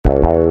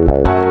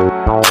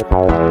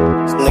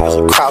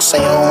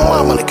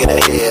mama to get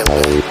ahead,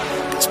 man.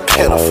 It's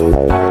pitiful.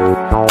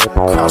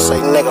 Cross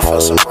a nigga for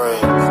some bread.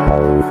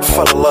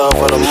 For the love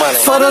of the money.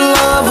 For the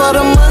love of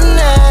the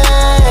money.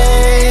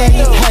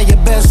 How your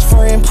best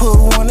friend put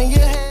one in your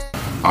head.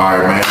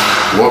 Alright, man.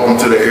 Welcome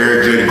to the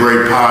Eric J. the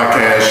Great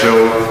podcast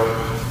show.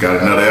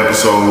 Got another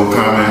episode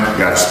coming.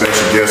 Got a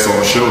special guest on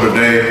the show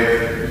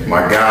today.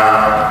 My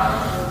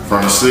guy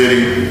from the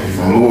city,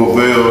 from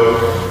Louisville.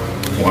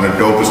 One of the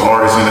dopest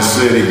artists in the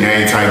city,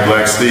 Gametight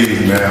Black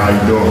Steve, man. How you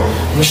doing?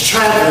 What's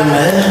trapping,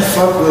 man?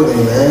 Fuck with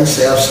me, man.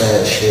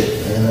 Southside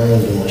shit, man. I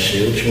ain't doing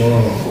shit. What you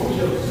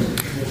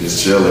want?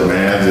 Just chilling,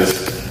 man.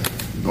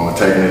 Just gonna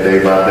take it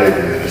day by day,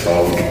 man. That's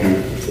all we can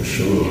do. For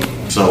sure.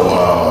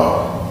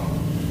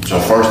 So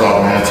first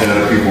off, man, tell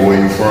the people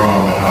where you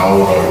from and how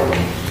old are you?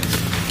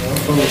 I'm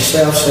from the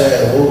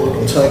Southside, Louisville,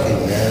 Kentucky,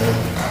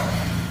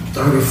 man.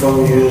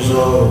 34 years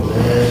old,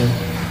 man.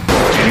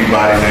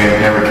 Anybody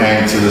that never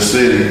came to the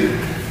city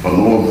of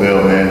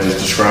Louisville, man, just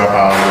describe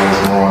how it was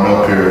growing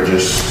up here,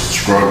 just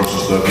struggles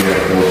and stuff you had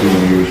to go through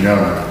when you was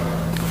younger.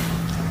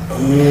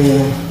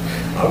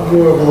 I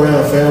grew up around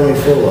a family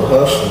full of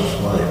hustlers.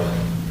 Like,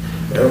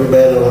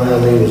 everybody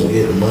around me was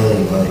getting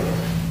money. Like,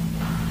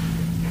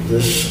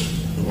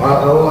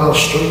 a lot of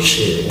street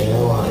shit, you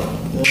know? Like, you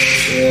know what I'm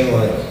saying?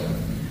 Like,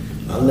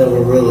 I never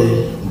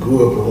really grew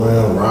up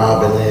around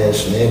robbing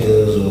ass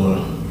niggas or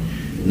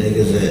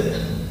niggas that,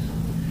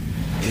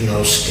 you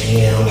know,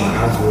 scam. Like,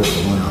 I grew up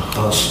around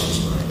hustlers,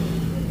 like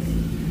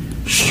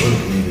street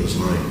niggas.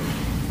 Like,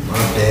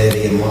 my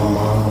daddy and my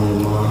mama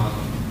and my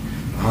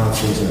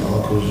aunties and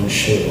uncles and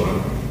shit.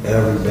 Like,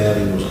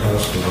 everybody was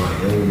hustling.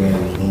 Like,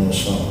 everybody was doing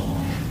something.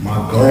 My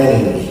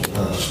granny was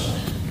hustling.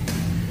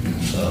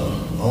 So,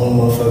 the only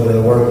motherfucker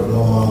that worked with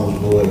my mom was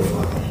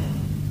boyfriend.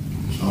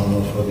 So, the only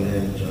motherfucker that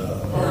had a job.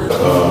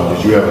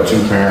 Did you have a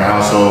two-parent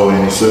household?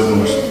 Any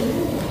siblings?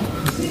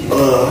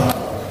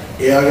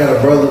 Yeah, I got a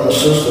brother and a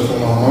sister from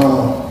my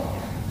mom.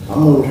 I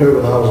moved here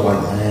when I was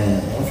like,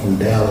 man, I'm from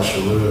Dallas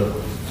for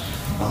real.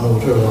 I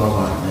moved here when I was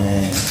like,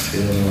 man,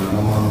 feel me? Like,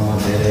 my mom and my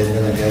dad had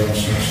been together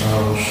since I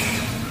was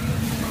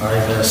probably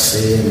about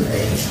 7,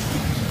 8.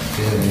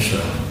 Feel me? So,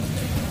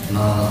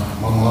 nah,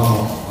 my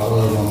mama, I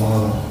love my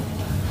mama.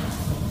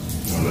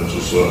 Well, that's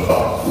what's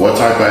up. What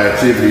type of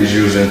activities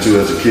you was into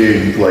as a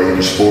kid? You play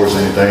any sports,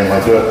 anything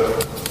like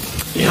that?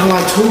 Yeah, I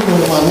like hooping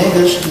with my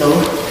niggas, you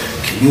know.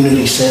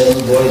 Community center,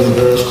 boys and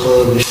girls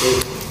club and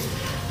shit.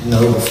 You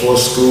know, before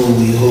school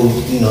we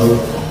hoop, you know,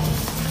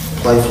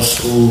 play for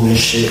school and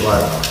shit.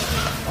 Like,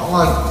 I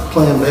like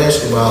playing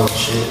basketball and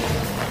shit.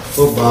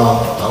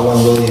 Football, I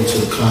wasn't really into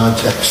the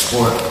contact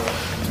sport.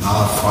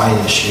 I'll fight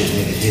and shit,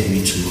 nigga hit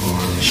me too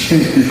hard and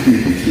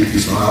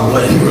shit. So I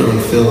wasn't really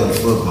feeling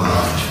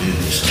football, you feel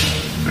me? So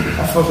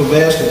I fuck with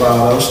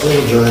basketball, I was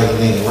still dragging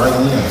nigga right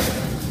now.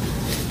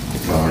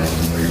 Oh,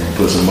 you're gonna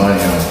put some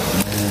money on.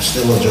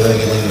 Still a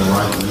dragon nigga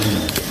right now.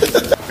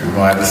 You're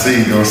gonna have to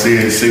see. You're gonna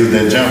see what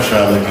that jump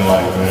shot looking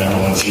like, man. I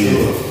want to see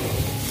it.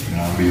 You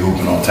know, I'll be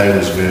hooping on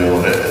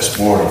Taylorsville at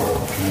Sporting.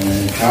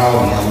 Man,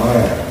 call me, I'm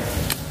right.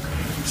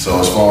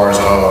 So as far as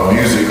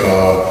music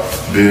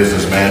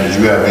business, man, did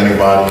you have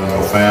anybody in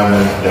your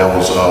family that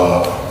was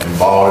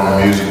involved in the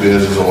music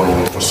business, or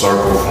your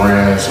circle of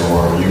friends,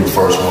 or you the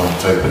first one to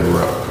take the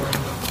rap?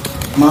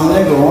 My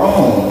nigga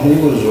Ron, he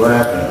was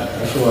rapping.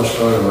 That's who I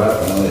started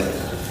rapping with.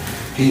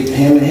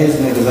 Him and his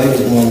niggas, they was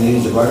doing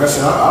music. Like I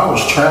said, I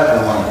was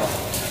trapping. Like,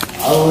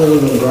 I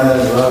lived in Grand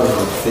Rapids. I was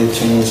like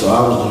 15, so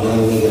I was the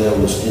young nigga that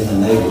was in the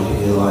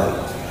neighborhood. Like,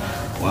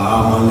 while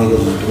all my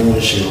niggas was doing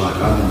shit, like,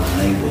 I'm in the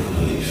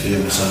neighborhood, you feel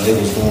me? So they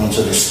was going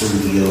to the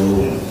studio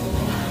and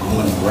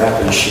going and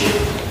rapping shit.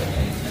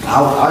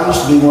 I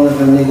used to be one of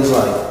them niggas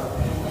like,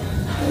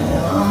 man,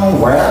 I don't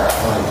rap.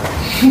 Like,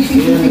 you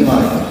feel me?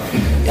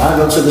 Like, y'all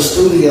go to the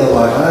studio,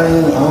 like, I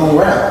don't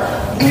rap.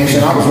 You know what I'm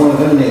saying? I was one of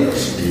them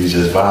niggas. You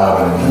just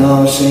vibing. You know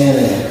what I'm saying?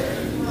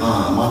 And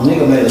my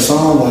nigga made a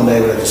song one day,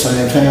 but at the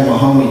same time, my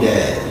homie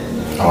died.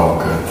 Oh,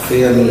 okay.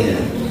 Feel me? And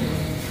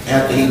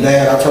after he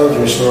died, I told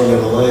you a story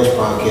in the last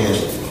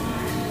podcast.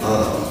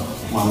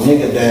 My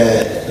nigga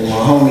died, and my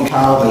homie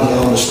called me. He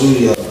on the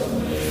studio.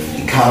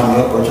 He called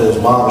me up there to his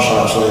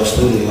barbershop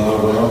studio.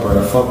 I went up there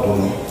and fucked with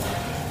him.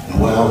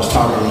 And while I was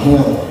talking to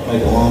him,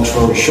 make a long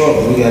story short,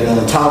 when we got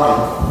done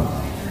talking,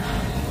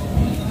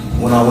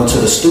 when I went to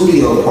the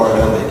studio part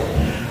of it,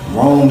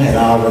 Rome had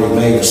already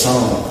made a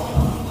song.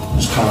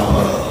 Just kind of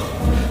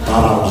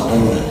thought I was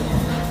doing it.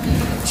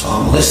 So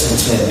I'm listening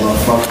to that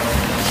motherfucker.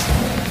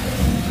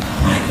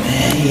 I'm like,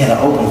 man, he had an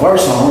open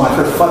verse on. I'm like,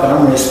 fuck it,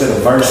 I'm ready to spit a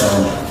verse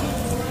on it.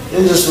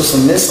 It just was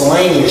some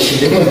miscellaneous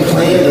shit. It wasn't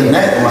playing the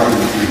net like,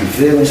 you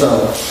feel me? So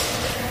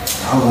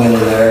I went in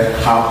there,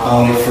 hopped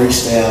on it,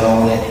 freestyled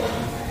on it.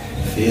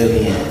 Feel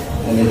me? And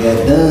when it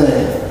got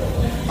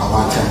done, I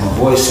liked how my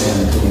voice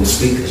sounded through the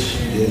speakers.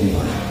 You feel me?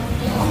 Like,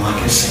 I'm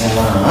like, it sounded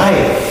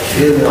alright.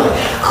 Feel me? Like,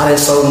 I didn't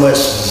so much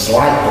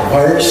like the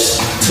verse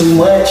too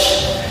much.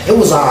 It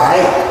was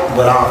alright,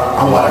 but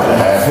I liked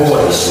my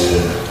voice.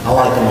 I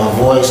liked my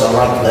voice. I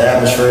liked the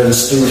atmosphere in the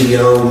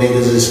studio.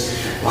 Niggas is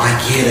like,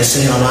 yeah, that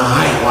sound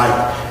alright.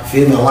 Like,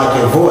 Feel me? I like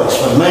your voice.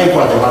 For the main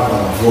part, they like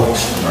my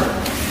voice. Right.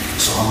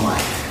 So I'm like,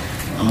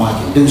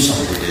 I can do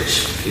something with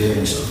this. Feel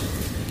me? So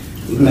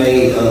we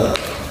made the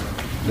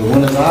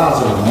winner's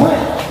odds of the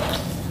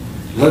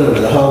month. Literally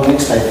the whole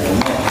mixtape of the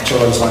month. I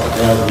charged like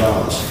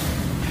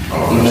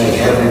 $1,000. He made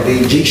every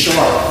beat. G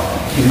Sharp.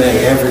 He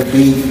made every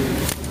beat.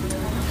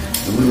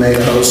 And we made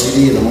the whole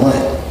CD in a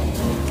month.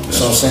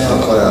 It's on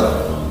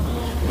SoundCloud.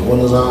 The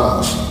winner's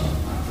odds.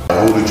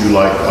 Who did you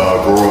like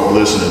grow up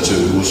listening to?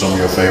 Who were some of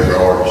your favorite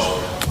artists?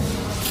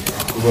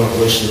 Grew up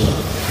listening to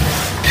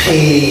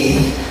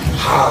P,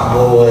 Hot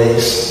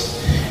Boys,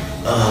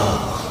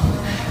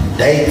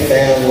 Date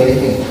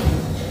Family,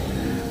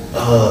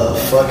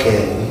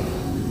 fucking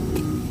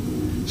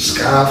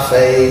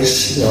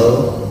Scarface, you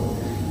know,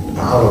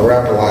 all the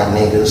rapper white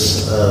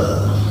niggas.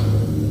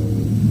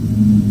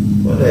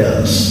 What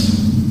else?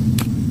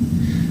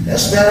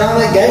 That's about all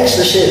that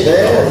gangster shit,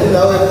 man. You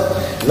know,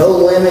 No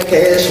Limit,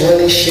 Cash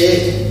Money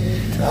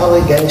shit. All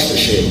that gangster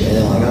shit,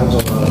 man. Like, I was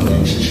on all that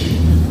gangster shit.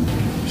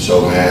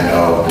 So, man,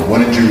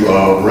 when did you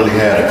really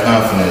have the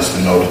confidence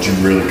to know that you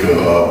really could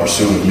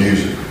pursue the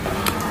music?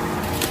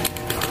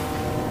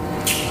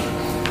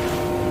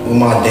 When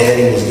my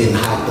daddy was getting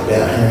hyped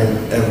about hearing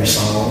every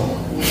song.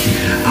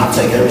 I'll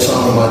take every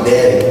song of my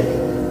daddy.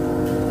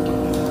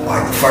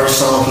 Like, the first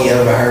song he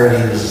ever heard,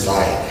 he was just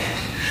like,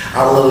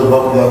 I literally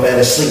woke him up out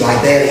of sleep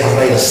like, Daddy, I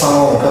made a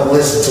song, come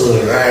listen to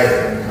it, right?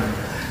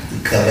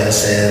 He come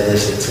outside,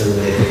 listen to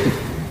it.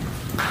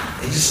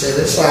 He just said,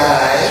 it's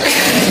alright.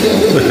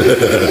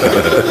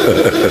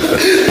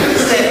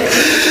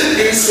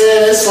 He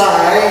said, it's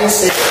alright.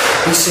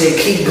 He said,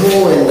 keep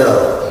going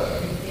though.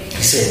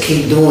 He said,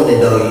 keep doing it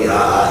though, you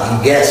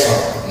got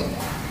something.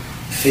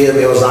 Feel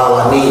me, it was all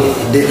I needed.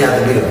 It didn't have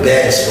to be the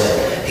best,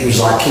 but he was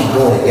like, keep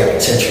going, you got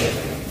potential.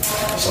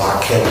 So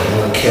I kept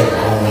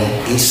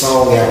going. Each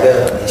song got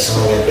better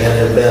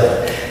and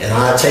better. And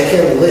I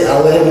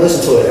let him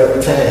listen to it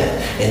every time.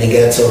 And he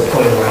got to a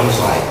point where he was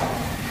like,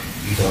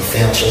 you done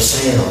found your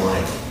sound. I'm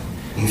like,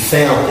 you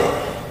found it.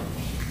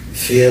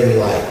 Feel me?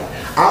 Like,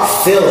 I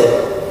feel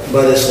it,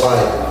 but it's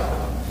like,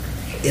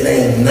 it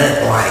ain't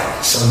nothing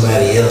like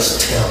somebody else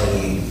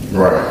telling you.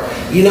 Right.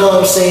 You know what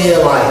I'm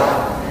saying?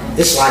 Like,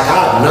 it's like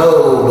I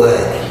know, but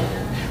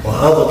when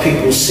other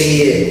people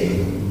see it,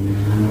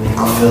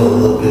 I feel a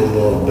little bit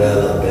more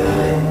better about it.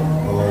 I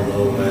don't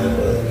know, man,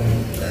 but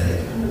hey.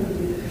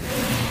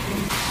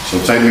 So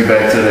take me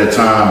back to that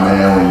time,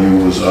 man, when you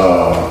was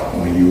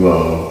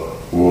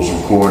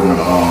recording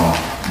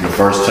your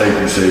first tape.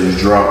 You said you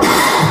dropped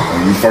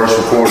when you first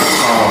recorded the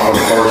song for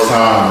the first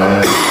time,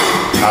 man.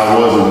 How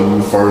was it when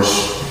you first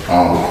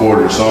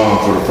recorded a song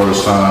for the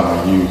first time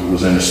when you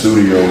was in the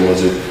studio?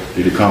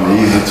 Did it come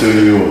easy to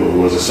you,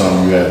 or was it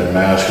something you had to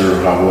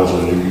master? How was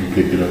it when you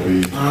picked it up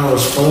easy? It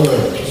was fun.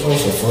 It was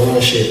some fun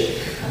shit.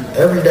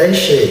 Everyday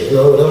shit, you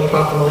know, whatever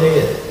popped in my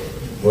head.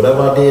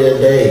 Whatever I did that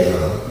day,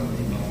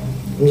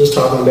 I'm just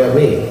talking about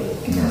me.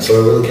 Right. So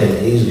it really came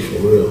easy for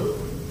real.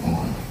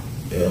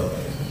 Yeah.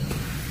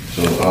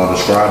 So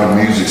describe the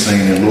music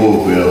scene in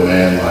Louisville,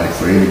 man, like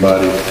for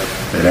anybody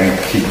that ain't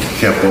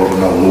kept up with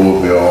no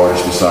Louisville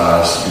artists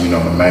besides, you know,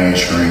 the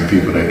mainstream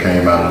people that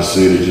came out of the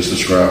city. Just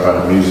describe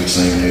how the music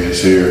scene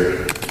is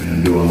here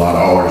and do a lot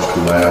of artists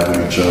collab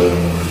with each other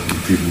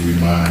and people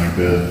remind you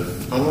better.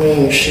 I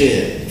mean,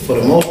 shit, for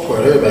the most part,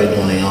 everybody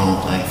doing their own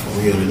thing for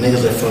real. The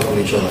niggas that fuck with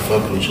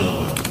each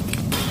other.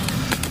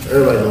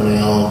 Everybody doing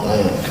their own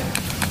thing.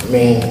 I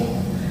mean,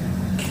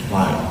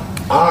 like,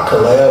 I'll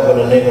collab with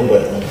a nigga,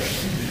 but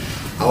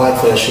I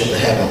like for that shit to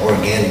happen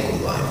organically.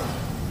 Like,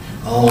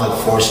 I don't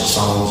like forcing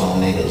songs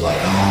on niggas.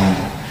 Like,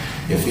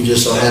 if we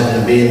just so happen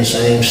to be in the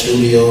same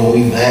studio and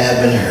we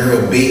vibing and hear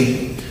a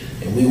beat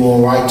and we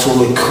won't write to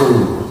it,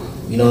 cool.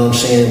 You know what I'm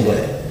saying? But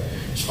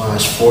as far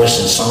as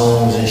forcing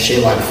songs and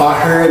shit, like if I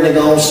heard a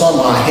nigga on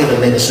something, I hit a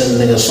nigga, send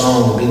a nigga a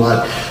song and be like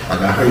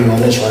I heard you on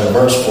this, write a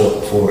verse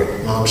for it.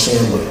 You know what I'm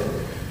saying? But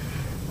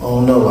I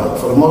don't know, like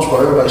for the most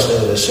part, everybody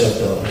still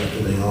accept up and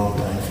do their own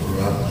thing for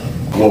real, I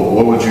think.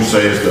 What would you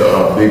say is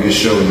the biggest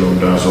show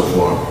you've done so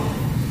far?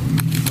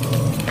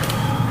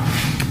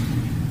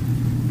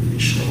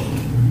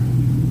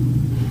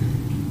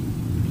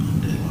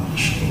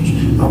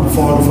 I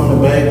performed in front of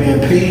Baby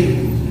and P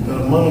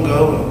about a month ago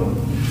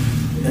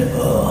in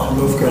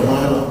North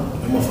Carolina.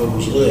 That motherfucker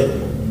was lit.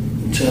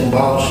 Tim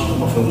Boss, that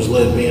motherfucker was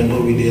lit. Me and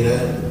Boogie did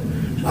that.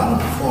 So I done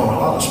performed a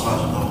lot of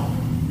spots though.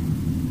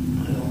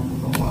 I don't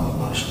know why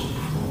I still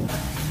perform.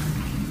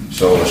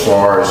 So as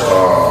far as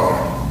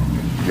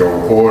your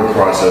recording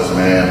process,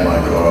 man,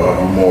 like you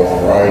more of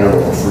a writer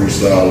or a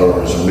freestyler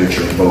or is a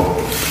mixture of both?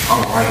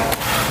 I'm right.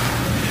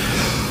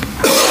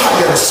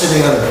 I gotta sit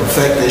down and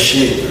perfect this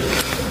shit.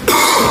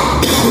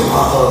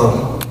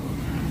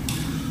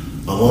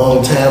 A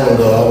long time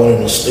ago, I went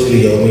in the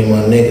studio, me and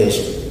my niggas.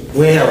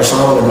 We didn't have a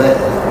song to make.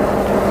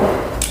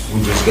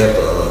 We just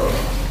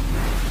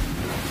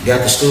got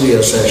the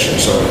studio session,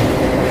 so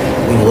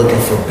we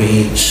looking for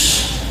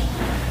beats.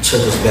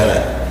 Took us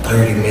about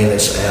 30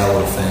 minutes, an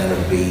hour to find a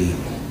beat.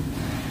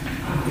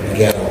 We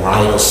got to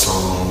write a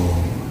song.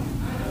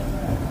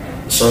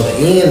 So So the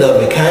end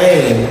of it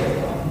came,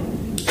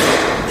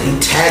 he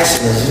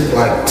taxing us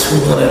like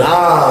 $200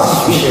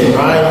 and shit,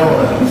 right? I'm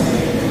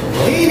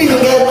like, we ain't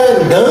even got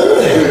nothing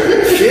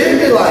done.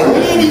 Shit, be like,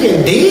 we ain't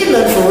even did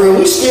nothing for real.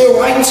 We still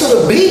writing to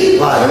the beat,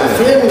 like, you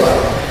feel me?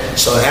 Like,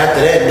 so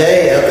after that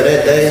day,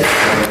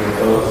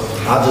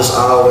 I just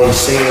always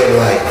said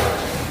like,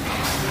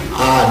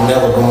 I'd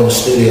never go in the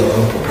studio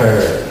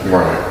unprepared.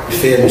 Right. You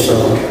feel me?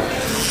 So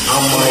I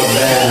might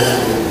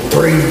have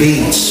 3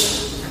 beats,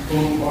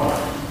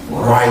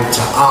 write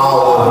to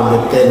all of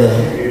them within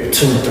a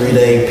 2-3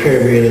 day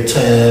period of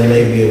time,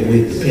 maybe a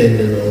week,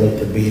 depending on what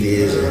the beat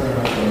is.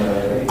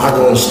 And I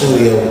go in the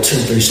studio with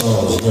 2-3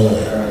 songs done.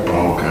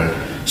 Okay.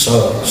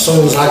 So as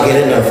soon as I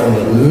get in there, from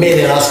the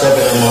minute I step in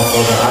that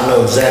motherfucker, I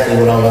know exactly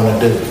what I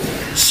want to do.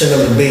 Send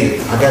them the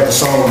beat. I got the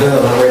song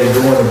done. I'm ready to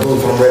go in the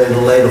booth. I'm ready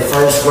to lay the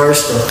first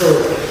verse, the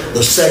hook,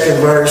 the second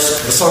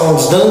verse. The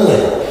song's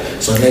done.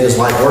 So niggas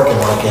like working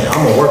like that.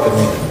 I'm a working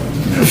nigga.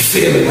 You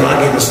feel me? When I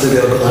get in the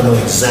studio, because I know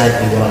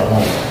exactly what I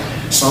want.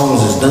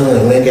 Songs is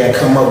done. We ain't got to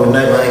come up with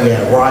nothing. I ain't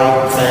got to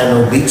write, find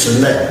no beats or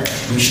nothing.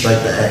 We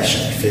straight to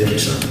action. You feel me?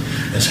 So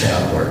that's how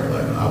it work.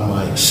 Like I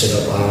might sit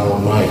up all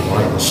night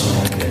writing a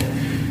song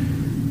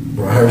and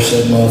rehearse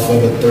that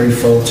motherfucker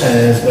 3-4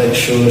 times, make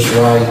sure it's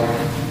right,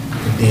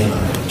 and then I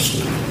go to the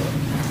studio.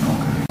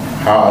 Okay.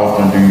 How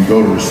often do you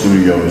go to the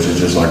studio? Is it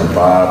just like a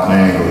vibe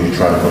thing, or you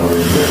try to go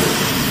every day?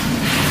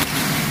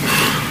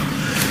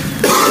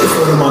 If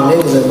one of my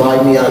niggas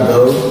invite me, I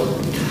go.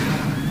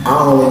 I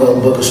only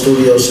gonna book a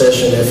studio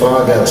session if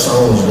I got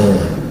songs done.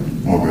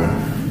 Okay.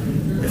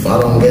 If I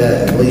don't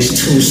got at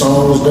least 2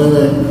 songs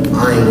done,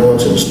 I ain't going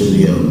to the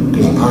studio,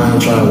 because I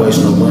ain't trying to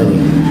waste no money.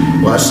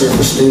 When I sit in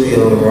the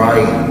studio and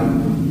write,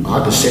 I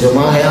can sit in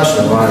my house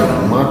and write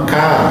in my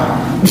car.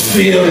 You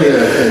feel me?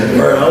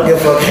 Bro, I don't give a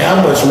fuck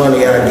how much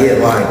money I get.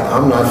 Like,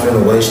 I'm not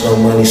finna waste no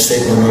money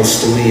sitting in the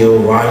studio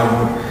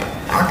writing.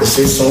 I can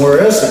sit somewhere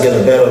else and get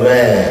a better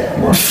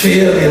vibe. You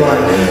feel me?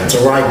 Like, to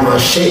write my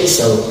shit.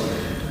 So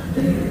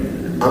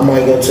I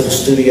might go to the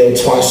studio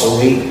twice a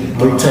week,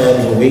 3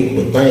 times a week,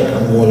 but think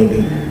I'm going to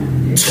do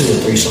 2 or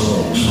 3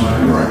 songs.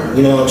 Right.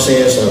 You know what I'm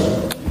saying?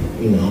 So,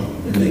 you know,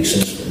 it makes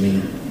sense for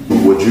me.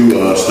 Would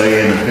you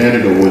stay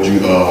independent, or would you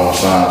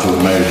sign to a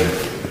major?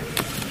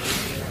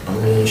 I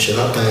mean, shit, I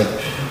think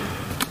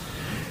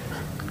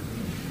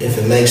if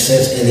it makes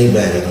sense,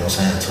 anybody gonna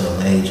sign to a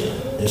major.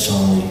 It's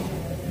only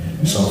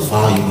so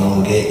far you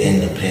gonna get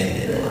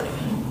independent. Like,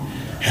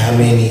 how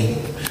many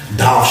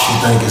doffs you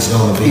think it's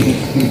gonna be?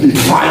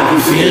 Right, you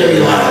feel me?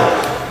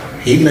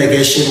 Like, he make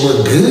that shit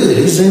look good.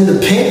 He's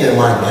independent,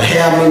 like, but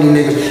how many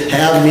niggas,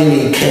 how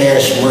many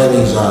cash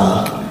monies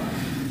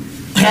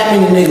how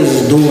many niggas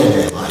is doing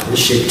that? Like, this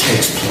shit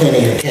takes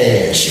plenty of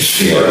cash. You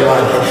feel me?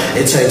 Like,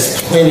 it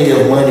takes plenty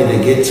of money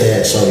to get to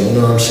that. So, you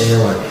know what I'm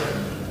saying? Like,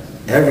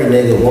 every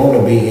nigga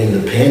wanna be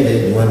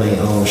independent, run their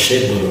own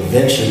shit, but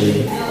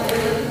eventually,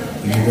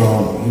 you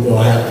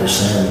gonna have to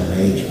sign a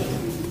major.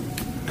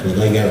 Cause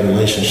they got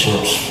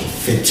relationships for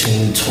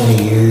 15,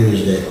 20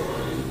 years that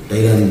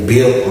they done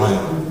built, like,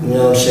 you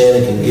know what I'm saying?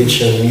 They can get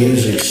your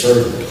music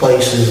certain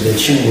places that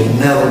you will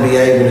never be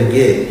able to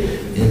get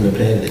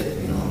independent.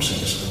 You know what I'm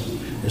saying? So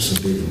it's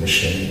a big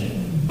machine.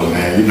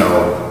 Man, you know,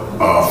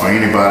 for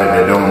anybody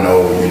that don't know,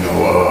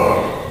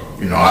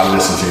 I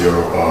listen to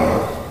your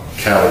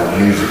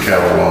music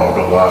catalog a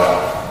lot,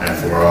 and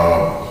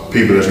for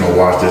people that's gonna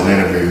watch this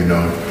interview, you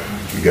know,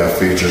 you got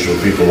features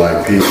with people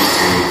like P,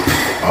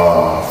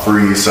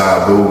 Free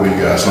Eastside Booby, you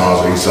got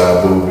songs with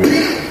Eastside Booby,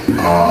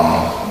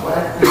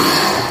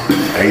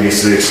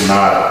 86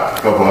 Knot,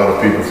 a couple other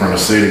people from the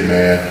city,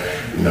 man.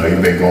 You know,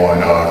 you've been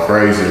going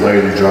crazy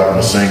lately, dropping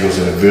the singles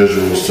and the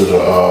visuals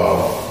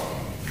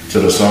to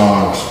the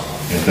songs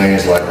and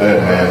things like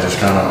that, man. Just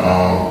kind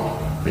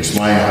of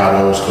explain how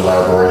those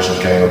collaborations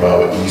came about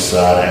with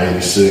Eastside and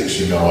 86.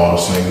 You know, all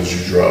the singles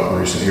you dropped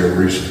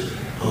recent.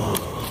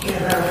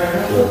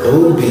 Well,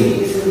 Booby,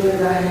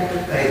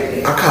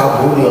 I caught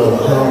Booby on the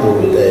humble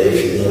with that. If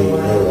you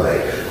know,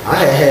 like, I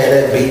had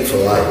that beat for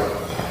like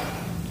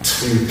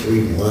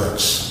 2-3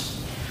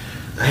 months.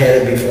 I had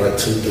that beat for like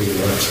 2-3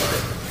 months.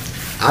 Like,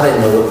 I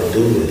didn't know what to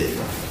do with it.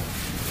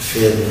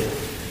 Feel me?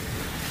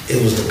 It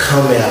was the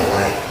come out,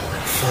 like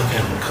fuck,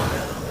 I'm gonna come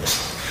out on this.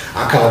 I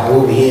called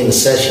Booby, he in the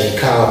session, he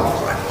called me,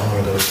 like, I'm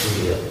gonna go to the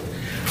studio.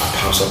 I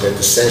pops up at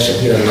the session,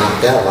 he done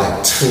knocked out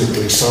like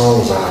 2-3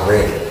 songs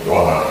already.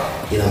 Wow.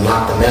 He done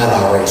knocked them out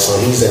already, so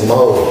he's in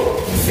mode.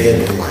 You feel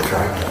me? I'm like,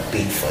 I got a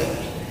beat for you.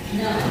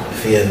 You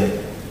feel me?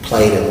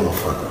 Play that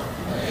motherfucker.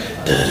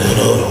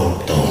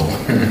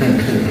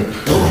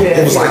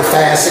 It was like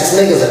 5-6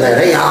 niggas in there.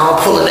 They all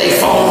pulling their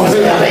phones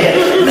in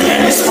there.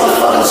 Man, this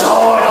motherfucker's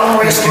hard. I'm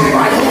risking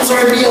right. Who's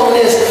gonna be on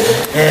this?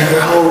 And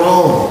hold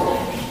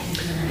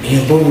on. Me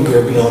and Booby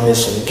girl be on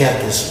this, and we got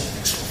this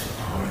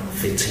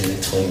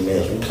 15-20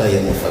 minutes. We play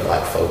it motherfucker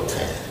like 4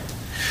 times.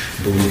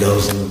 Booby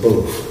goes in the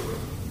booth.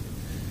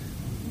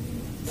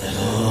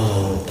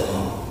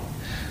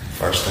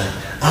 First time,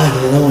 I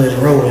didn't know it's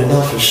rolling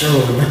off the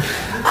shoulder.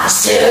 I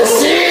said,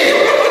 that's it.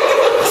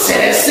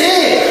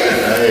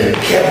 Hey.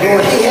 kept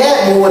going. He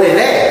had more than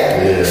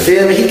that. Yeah.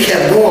 Feel me? He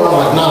kept going. I'm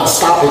like, nah,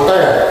 stop it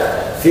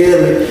there. Feel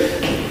me?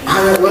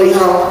 I didn't wait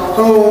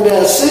home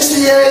got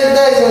 68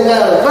 days and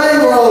got a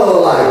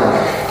bankroll. Like,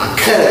 I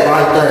cut it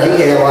right there.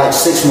 He had like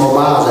 6 more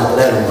miles after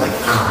that. I'm like,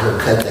 I'm gonna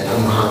cut that.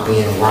 I'm gonna hop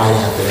in right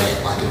after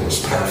that. Like, it was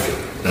perfect.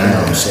 You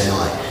know what I'm saying?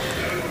 Like,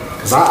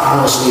 cause I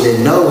honestly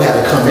didn't know how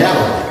to come out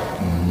of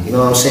it. You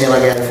know what I'm saying? I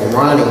got it from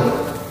Ronnie.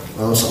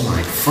 So I'm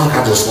like, fuck,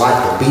 I just like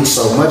the beat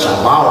so much,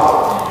 I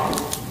bought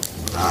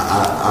it.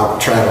 I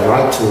tried to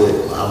write to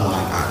it. I'm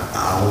like,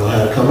 I don't know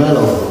how to come out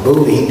of it.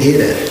 Booby, he did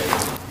that.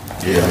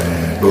 Yeah,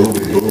 man.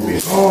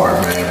 Booby's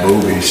hard, man.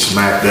 Booby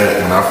smacked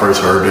that. When I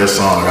first heard that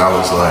song, I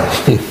was like,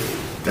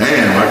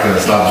 damn, I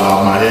couldn't stop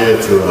bobbing my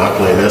head to it. I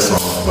played that song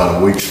for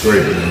about a week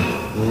straight, man.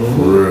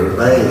 For real.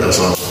 That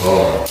song was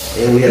hard.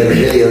 And we had a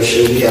video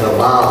shoot. We had a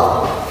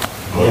ball.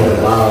 We had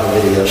a ball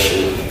video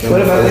shoot.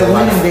 What about the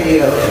winning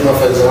video?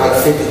 Motherfuckers like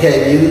 50K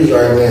views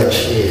right now.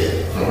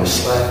 Shit. I'm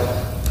slapping.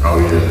 Oh,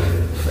 yeah.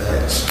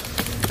 Facts.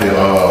 The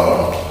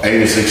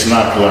 86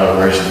 Knot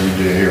collaboration we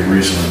did here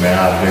recently, man.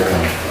 How did that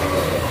come?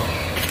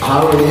 I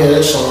already had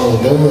that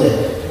song doing.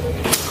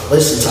 I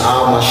listen to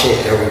all my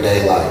shit every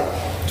day. Like,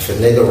 if a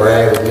nigga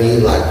rag with me,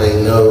 like,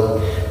 they know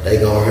they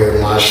gonna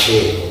hear my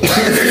shit.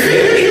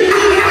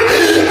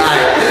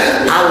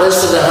 I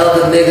listen to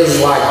other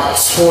niggas like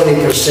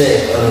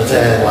 20% of the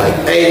time. Like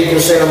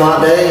 80% of my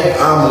day,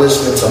 I'm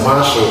listening to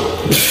my shit.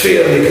 You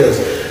feel me? Because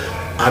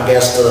I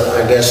guess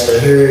to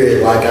hear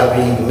it, like I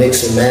be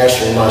mixing,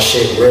 mastering my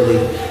shit really.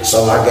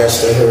 So I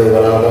guess to hear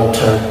what I want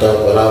turned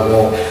up, what I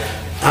want.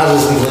 I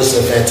just be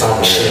listening to that type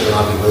of shit when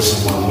I be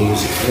listening to my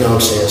music. You know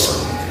what I'm saying? So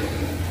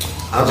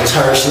I just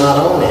heard Snot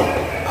on it.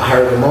 I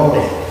heard him on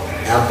it.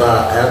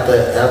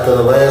 After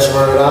the last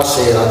word I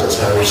said, I just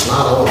heard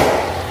Snot on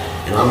it.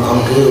 And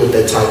I'm good with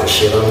that type of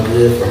shit. I'm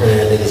good for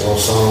hearing niggas on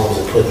songs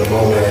and putting them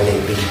on there and they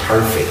be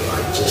perfect,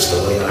 like just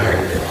the way I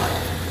heard it. Like,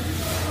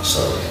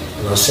 so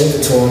when I sent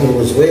it to him, he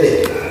was with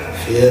it.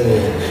 Feel me?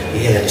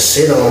 He had to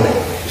sit on it.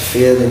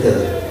 Feel me?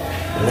 Because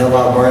whenever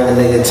I bring a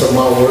nigga into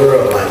my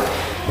world, like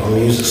my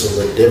music's a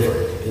little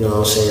different. You know what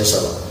I'm saying? So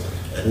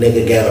a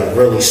nigga gotta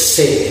really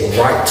sit and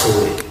write to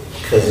it.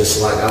 Cause it's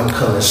like I'm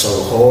coming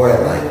so hard,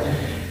 like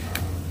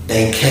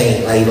they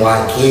can't, like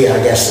yeah,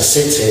 I guess the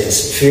sit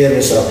test, feel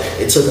me? So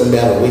it took him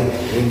about a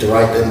week to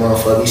write that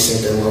motherfucker. He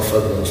sent that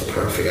motherfucker, it was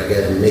perfect. I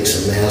got to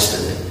mix and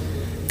master it.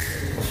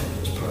 It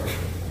was perfect.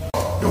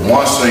 The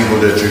one single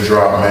that you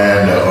dropped,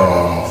 man,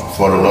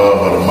 For the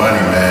Love of the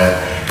Money, man,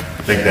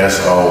 I think that's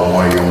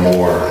one of your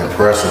more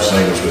impressive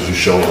singles because you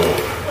show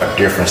a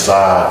different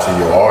side to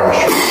your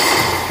artistry.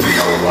 You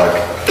know, like,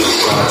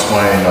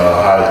 explain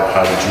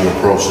how did you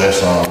approach that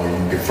song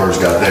when you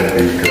first got that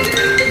beat? Because,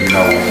 you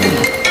know,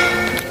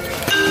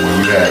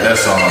 when you had that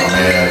song,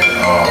 man,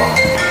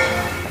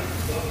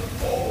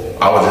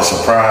 I was just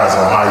surprised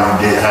on how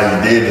you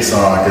did the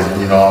song, cause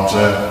you know what I'm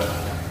saying?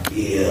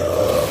 Yeah,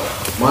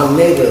 my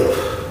nigga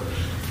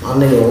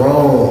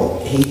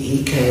Ron,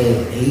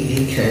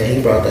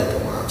 he brought that to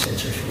my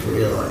attention for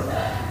real. Like,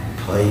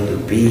 played the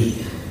beat.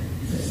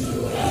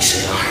 He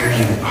said, I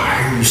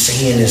heard you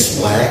singing this,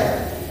 Black,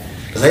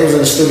 cause they was in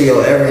the studio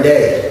every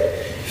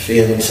day.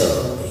 Feel me?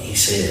 So he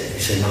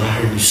said, no, I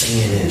heard you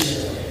singing this.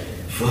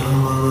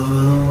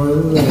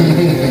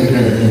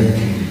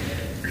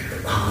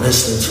 I'm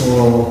listening to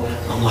him.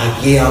 I'm like,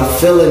 yeah, I'm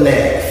feeling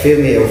that. Feel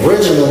me?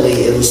 Originally,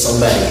 it was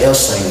somebody else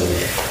singing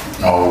that.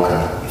 Oh,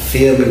 okay.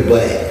 Feel me?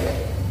 But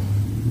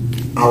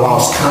I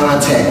lost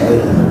contact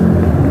with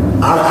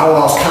him. I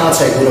lost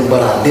contact with him,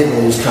 but I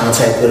didn't lose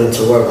contact with him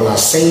to where when I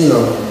seen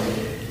him,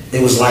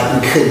 it was like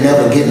we could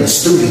never get in the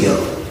studio.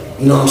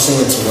 You know what I'm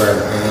saying? To where,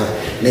 man,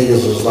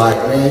 niggas was like,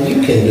 man,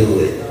 you can do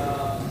it.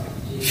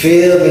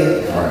 Feel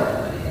me? Right.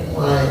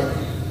 Like,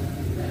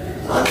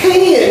 I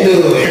can't do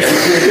it.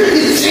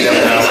 Because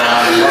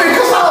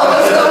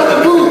let's go to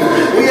the booth.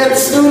 We at the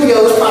studio,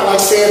 it's probably like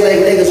 7,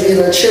 8 niggas in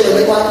there chilling.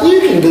 They like, you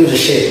can do the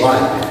shit.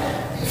 Like,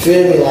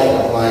 feel me? Like,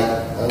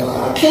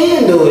 I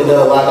can do it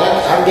though. Like,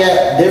 I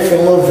got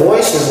different little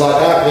voices. Like,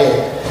 I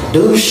can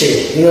do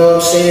shit. You know what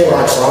I'm saying?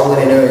 Like, so I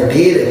went in there and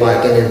did it.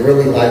 Like, and it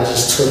really like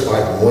just took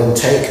like one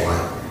take.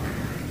 Like,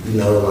 you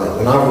know, like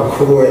when I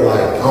record, like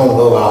I don't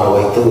go all the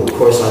way through. Of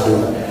course I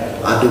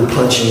do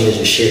punch ins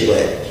and shit,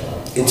 but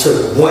it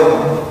took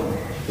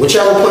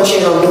whichever punch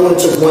in I'm doing, it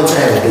took one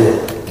time to do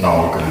it.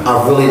 No, okay.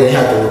 I really didn't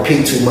have to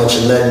repeat too much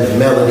or nothing. The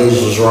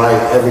melodies was right,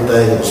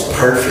 everything was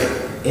perfect.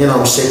 And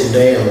I'm sitting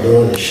down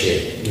doing this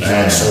shit. It was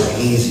like so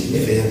easy,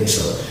 you feel me?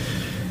 So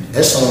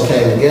that song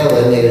came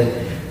together,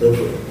 nigga. The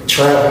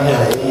trap,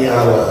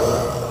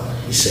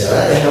 he said, I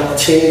didn't have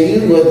to tell you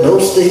what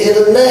notes to hit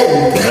or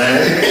nothing.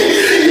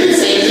 He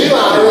said, you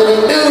already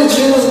knew what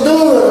you was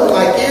doing. I'm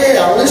like,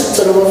 yeah, I listen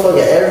to the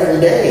motherfucker every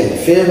day, you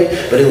feel me?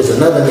 But it was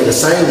another nigga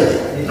singing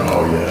it.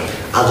 Oh, yeah.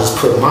 I just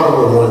put my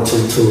little 1,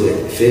 2 to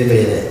it, feel me?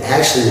 And it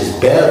actually was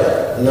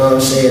better, you know what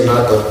I'm saying?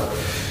 Not to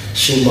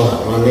shoot my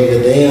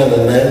nigga down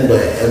or nothing, but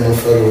that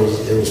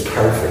motherfucker it was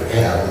perfect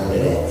how I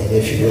wanted it. And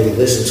if you really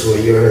listen to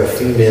it, you hear a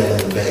female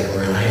in the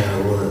background, I had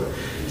a little,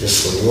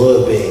 just a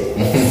little bit,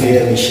 you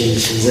feel me? baby,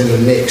 she's in the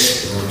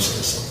mix. You know what I'm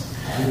saying?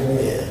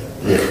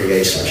 So, yeah,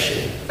 create some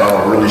shit.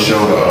 Really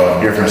showed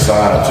a different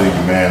side to you,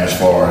 man, as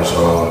far as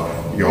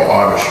your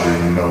artistry,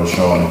 you know,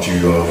 showing that you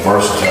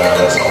versatile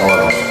as an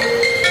artist.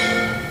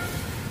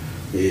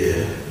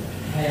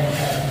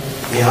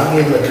 Yeah, I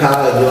get in the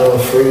car, get on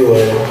the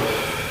freeway,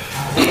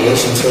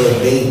 listen to the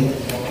beat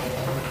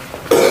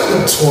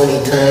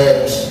 20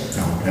 times.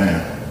 Oh, man.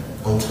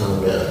 I'm talking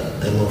about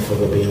that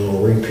motherfucker be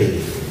on repeat.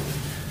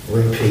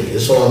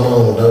 It's all I'm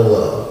on,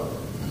 dolo.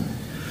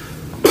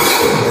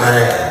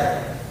 Right.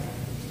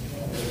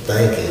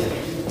 Thinking.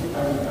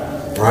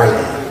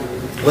 Writing.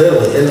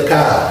 Literally in the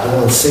car,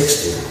 doing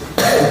 60.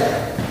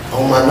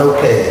 On my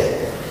notepad.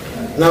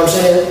 You know what I'm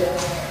saying?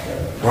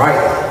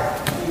 Writing.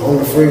 On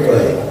the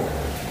freeway.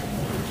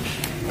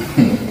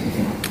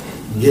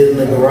 Get in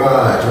the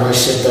garage. Might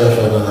sit there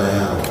for another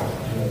hour.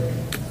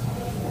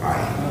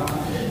 Right.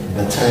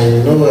 By the time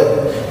you know it,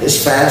 it's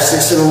 5,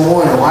 6 in the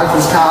morning. Wife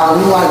is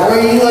calling me like,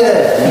 where you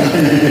at?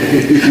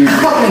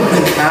 I'm in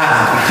the car.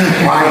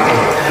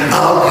 Writing.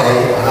 Okay.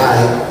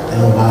 Alright.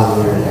 Don't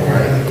bother me.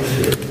 Right.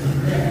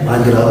 I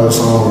get a whole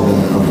song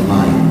of the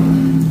night.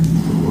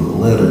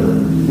 Literally.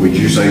 Would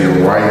you say your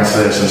writing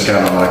session's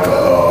kind of like a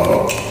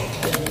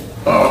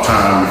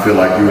time you feel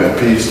like you at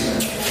peace?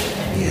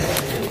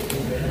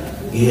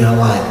 Yeah,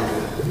 like,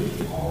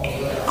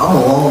 I'm a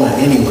loner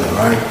anyway,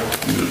 right?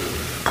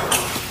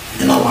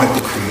 And I like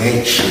to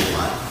create shit,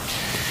 like,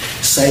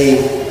 say,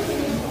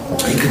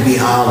 it could be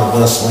all of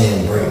us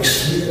laying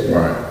bricks.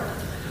 Right.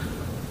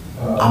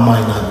 I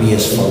might not be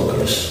as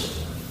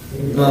focused.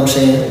 You know what I'm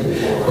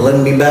saying? But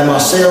letting me be by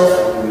myself,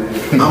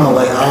 I'ma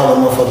like all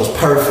the motherfuckers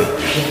perfect.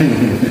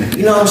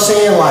 You know what I'm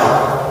saying? Like,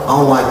 I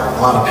don't like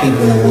a lot of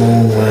people in the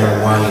room where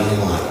I'm writing,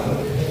 like,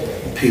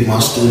 my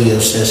studio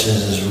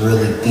sessions is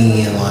really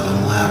thin, like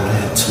I'm liable to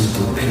have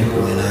 2-3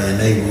 people in there, and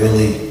they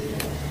really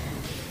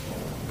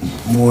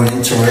more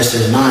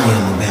interested than I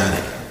am about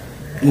it.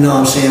 You know what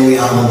I'm saying? We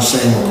all on the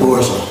same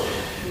course.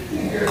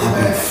 I've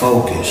been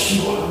focused.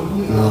 You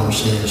know what I'm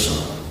saying? So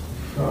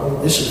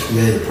it's a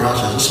creative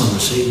process. It's something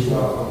to see.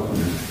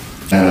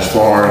 And as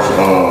far as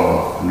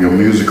your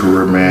music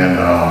career, man,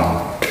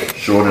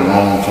 short and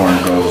long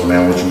term goals,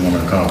 man, what you want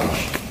to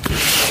accomplish?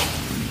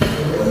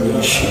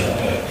 Shit.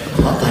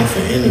 I think for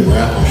any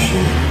rapper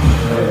shit,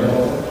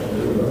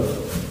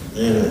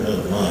 you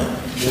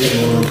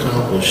want to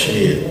accomplish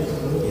shit.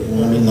 You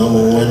want to be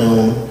number one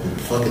on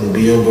fucking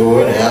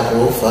Billboard,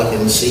 Apple,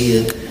 fucking see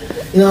it.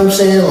 You know what I'm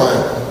saying?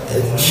 Like,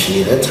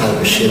 that type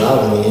of shit I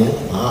win.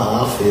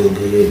 I feel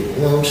good.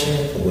 You know what I'm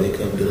saying? I wake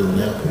up, get on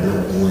Apple,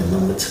 number one,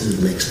 number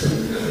two next to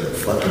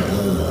fucking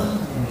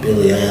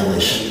Billie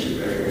Eilish.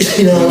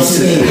 You know what I'm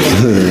saying?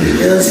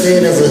 You know what I'm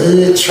saying? As a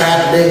hood trap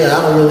nigga,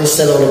 I don't really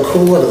set on the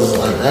quarters.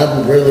 Like, I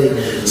don't really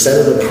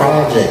set on the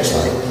projects.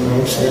 Like, you know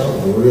what I'm saying?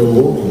 I'm a real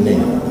local nigga.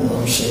 You know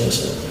what I'm saying?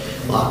 So,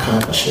 I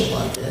accomplish shit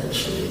like that.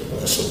 Shit,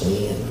 that's a win.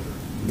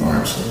 You know what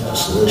I'm saying?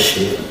 That's a little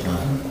shit.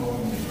 Like,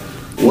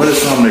 what is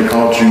something that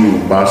caught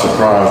you by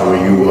surprise where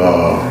you,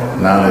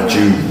 now that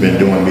you've been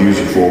doing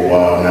music for a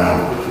while now,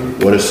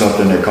 what is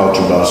something that caught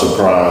you by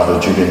surprise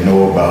that you didn't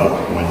know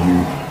about when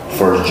you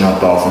first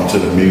jumped off into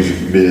the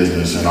music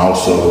business, and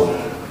also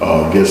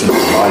give some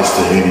advice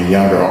to any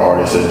younger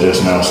artists that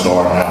just now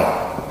starting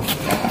out?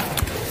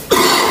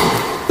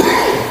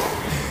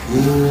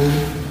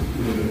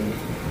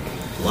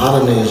 A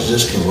lot of niggas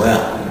just can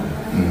rap.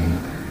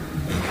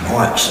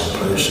 March some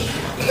person.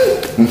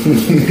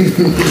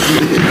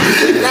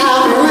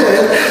 Nah, for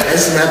real.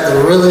 That's not the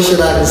realest shit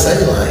I can say.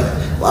 Like,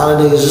 a lot of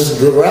niggas just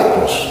good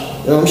rappers.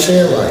 You know what I'm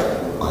saying? Like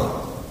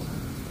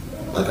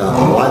I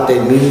like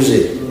their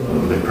music.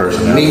 Their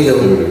personality. Meet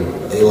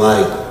them, they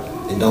like,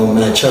 it don't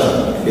match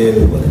up. You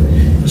feel me? But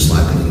it's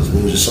like niggas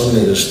music. Some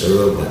niggas stir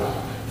up, but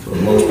for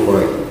the most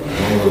part, I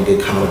don't want to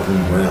get caught up in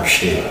rap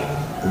shit. You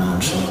know what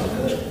I'm saying?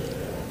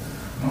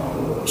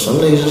 Some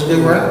niggas just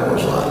good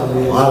rappers. Like, a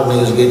lot of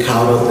niggas get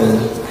caught up in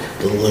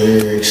the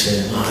lyrics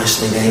and this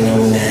nigga ain't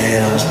on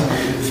that. I was like,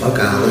 fuck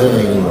all that,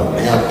 ain't even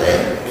about that.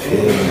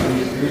 Feel me?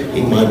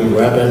 He might be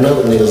rapping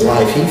another nigga's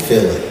life, he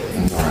feel it.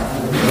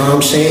 You know what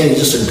I'm saying? He's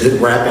just a good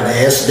rapping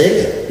ass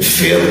nigga. You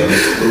feel me?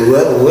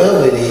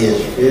 Whoever it is,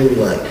 you feel me?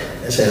 Like,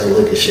 that's how I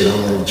look at shit. I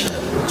don't really try to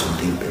look too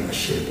deep in the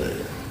shit, but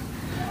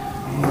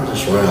I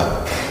just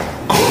rap.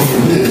 I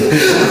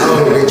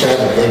don't really try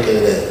to look at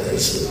that.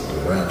 It's the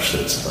rap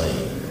shit's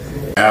lame.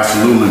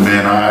 Absolutely,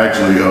 man. I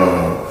actually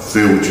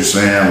feel what you're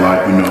saying.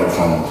 Like, you know,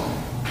 from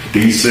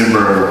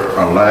December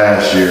of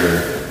last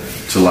year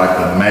to like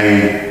the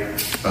May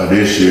of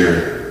this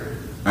year,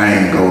 I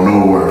ain't go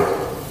nowhere.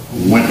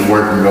 Went to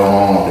work and go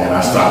home, then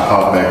I stopped,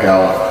 popped back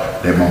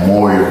out. That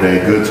Memorial Day,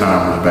 Good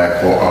Time was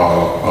back for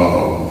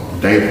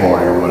day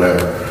party or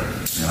whatever.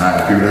 And I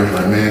had people that was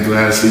like, man,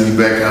 glad to see you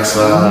back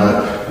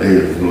outside.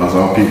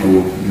 Some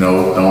people, you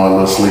know, throwing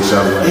a little slick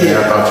shot like,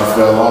 yeah, I thought you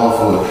fell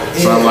off or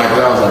something like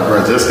that. I was like,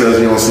 bro, just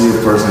because you don't see a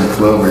person in the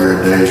club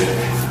every day,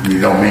 you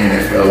don't mean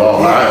it fell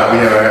off. I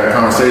had a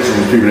conversation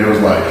with people that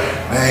was like,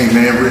 "Hey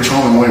man, Rich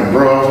Homie went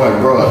broke." I was like,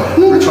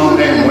 "Bro, Rich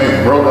Homie ain't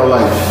went broke." I'm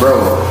like, "Bro,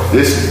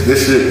 this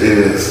shit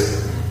is."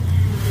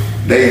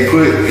 They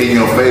put in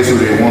your face who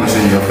they want to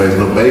see in your face.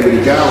 Lil Baby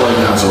the guy right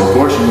now, so of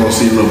course you're gonna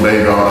see Lil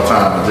Baby all the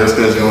time. But just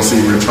because you don't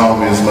see Rich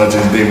Homie as much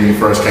as did when he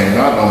first came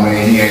out, don't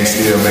mean he ain't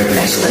still making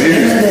the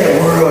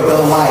internet world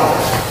though, like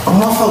a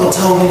motherfucker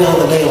told me the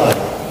other day, like,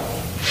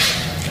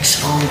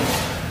 so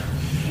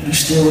you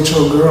still with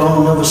your girl? I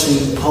don't never see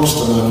you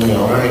posting on there,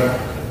 right?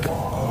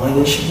 I'm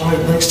like, she right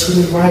next to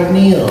me right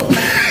now.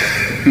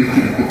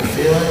 I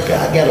feel like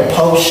I gotta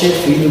post shit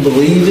for you to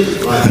believe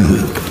it. Like,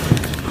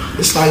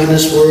 it's like in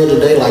this world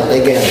today, like they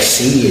gotta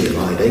see it,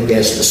 like they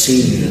got to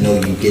see you to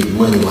know you get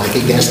money, like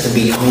it got to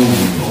be on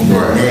you, on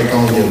your neck,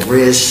 on your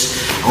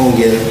wrist, on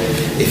your.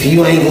 If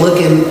you ain't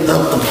looking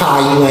up the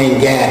pie, you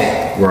ain't got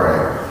it.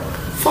 Right.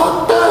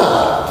 Fucked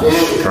up.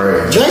 Yeah.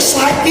 Crazy. Just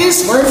like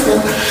this, person.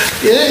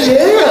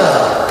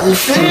 Yeah. You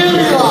feel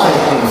me?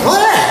 Like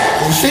what?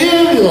 You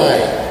feel me?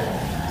 Like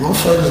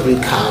motherfuckers be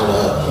caught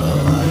up.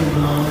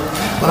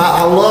 But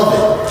I love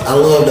it. I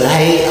love the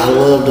hate. I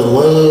love the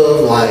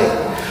love.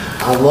 Like.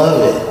 I love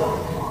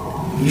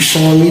it. You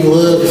showing me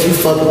love if you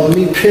fucking with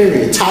me,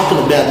 period. Talking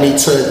about me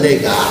to a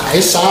nigga.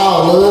 It's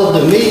all love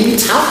to me. You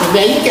talking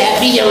about, you got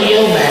me on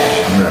your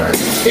mind. Right.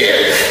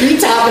 You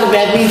talking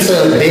about me to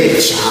a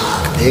bitch.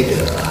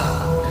 Nigga.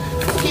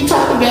 What you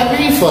talking about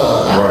me for?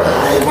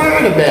 I ain't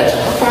worried about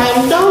you. I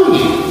probably know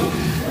you.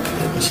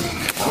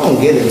 I don't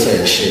get into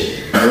that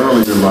shit.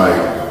 Earlier, like,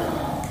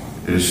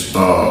 it's,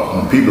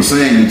 when people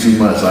saying you too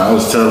much, I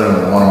was telling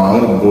one of my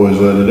other boys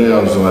the other day, I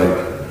was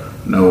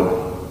like, no.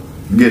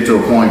 Get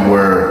to a point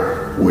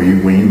where when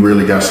you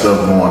really got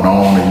stuff going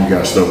on and you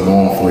got stuff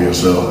going for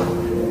yourself,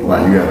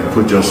 like you got to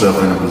put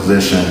yourself in a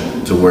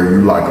position to where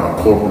you like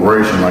a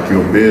corporation, like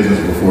your business,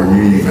 before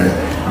you even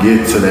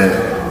get to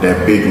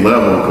that big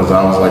level. Because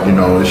I was like,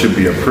 it should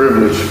be a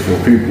privilege for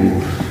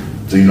people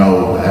to,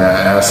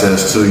 have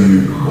access to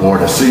you or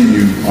to see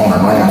you on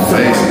a normal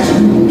basis.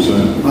 You know what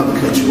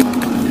I'm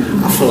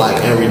saying? I feel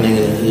like every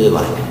nigga in the hood,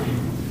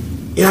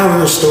 like, y'all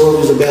heard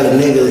stories about a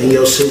nigga in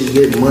your city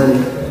getting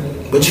money.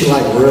 But you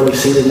like really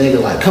see the nigga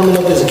like coming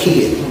up as a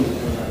kid.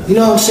 You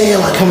know what I'm saying?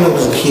 Like coming up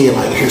as a kid,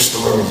 like you hear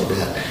stories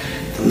about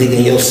the nigga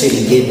in your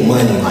city getting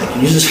money. Like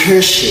you just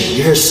hear shit.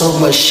 You hear so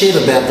much shit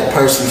about the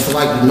person. You feel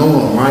like you know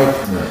him, right?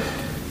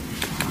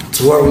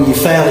 To where when you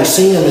finally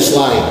see him, it's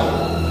like,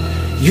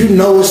 you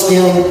know it's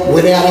them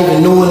without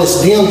even knowing it's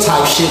them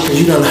type shit because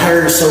you done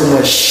heard so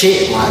much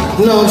shit. Like,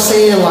 you know what I'm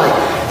saying?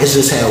 Like, it's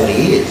just how it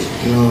is.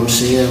 You know what I'm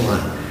saying?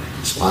 Like,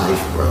 it's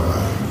life, bro.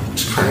 Like,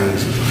 it's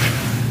crazy.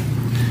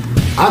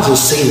 I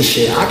just see the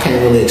shit. I can't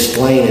really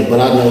explain it,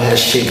 but I know how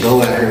shit go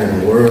out here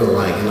in the world,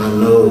 like, and I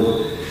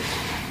know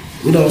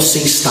we don't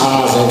see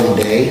stars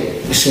every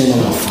day. We see them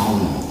on our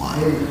phone,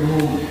 like.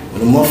 When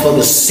the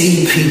motherfuckers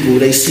see people,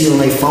 they see on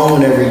their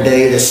phone every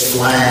day that's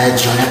fly,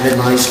 driving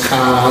nice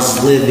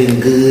cars, living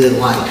good,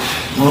 like,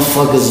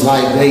 motherfuckers,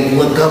 like, they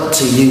look up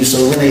to you,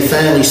 so when they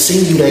finally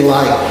see you, they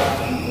like,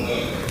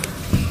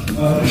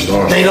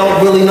 they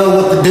don't really know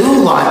what to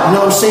do, like, you know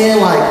what I'm saying,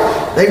 like,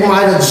 they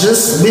might have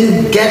just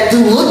been got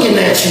through looking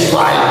at you,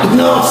 like, you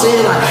know what I'm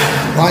saying?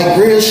 Like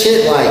real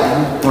shit, like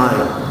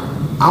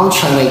I'm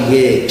trying to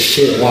get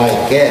shit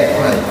like that,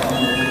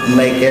 like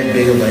make that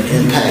big of an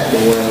impact to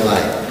where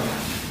like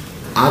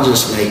I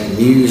just make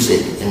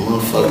music and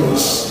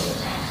motherfuckers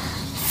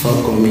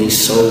fuck with me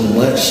so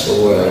much to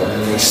where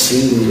when they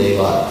see me they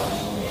like,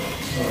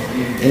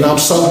 and I'm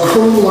so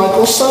cool, like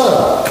what's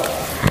up?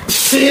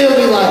 Feel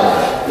me,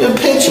 like your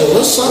picture,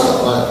 what's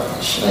up?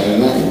 Like shit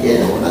ain't nothing,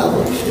 yeah,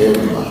 whatever. Feel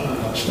me,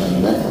 like shit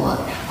ain't nothing. Like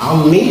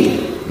I'm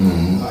me.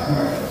 Mm-hmm.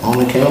 On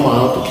the camera,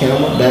 out the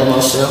camera, by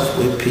myself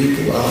with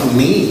people. I'm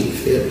me.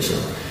 Feel me? So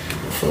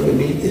fucking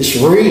me, it's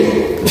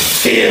real.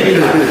 Feel me?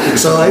 Like,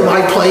 so they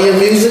might play your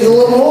music a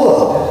little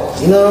more.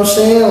 You know what I'm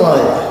saying?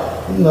 Like,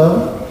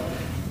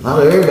 not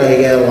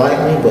everybody gotta like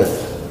me, but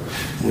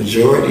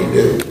majority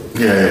do.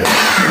 Yeah.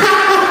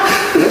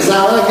 That's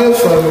all I give a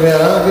fuck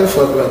about. I don't give a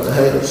fuck about the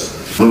haters.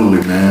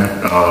 Absolutely,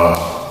 man.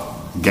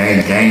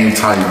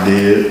 Gametight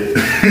did.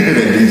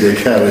 That DJ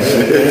Khaled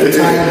shit.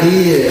 Gametight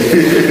did.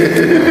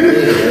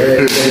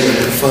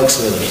 Everybody fucks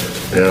with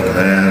it. Yeah,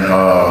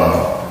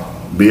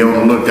 man. Be on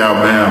the lookout,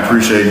 man. I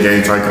appreciate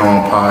Gametight coming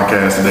on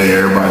podcast today.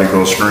 Everybody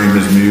go stream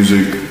his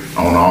music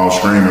on all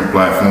streaming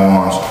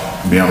platforms.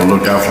 Be on the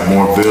lookout for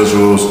more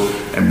visuals.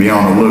 And be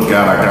on the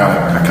lookout.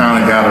 I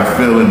kind of got a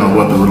feeling of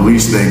what the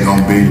release thing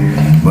gonna be,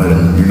 but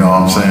you know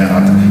what I'm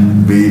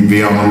saying.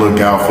 Be on the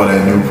lookout for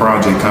that new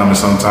project coming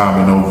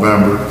sometime in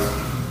November,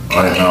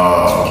 and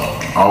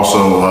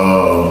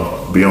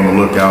also be on the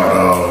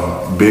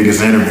lookout.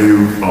 Biggest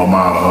interview on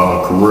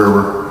my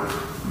career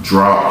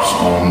drops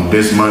on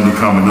this Monday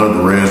coming up.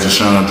 The Rez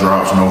Deshaun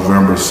drops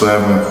November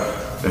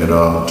 7th at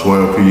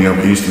 12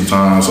 p.m. Eastern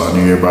time. So I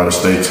need everybody to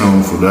stay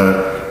tuned for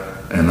that.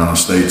 And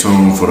stay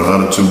tuned for the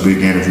other two big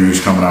interviews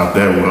coming out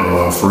there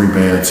with Free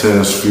Band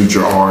Test,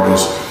 Future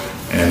Artist,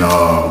 and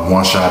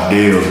One Shot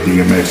Deals,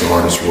 DMX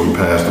artist before he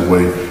passed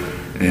away.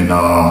 And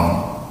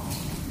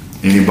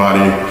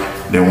anybody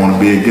they want to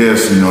be a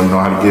guest, you know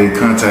how to get in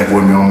contact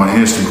with me on my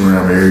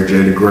Instagram, Eric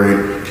J. the Great.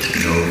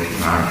 You know,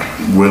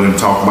 I'm willing to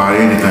talk about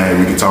anything.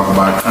 We can talk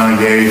about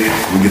Kanye.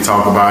 We can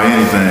talk about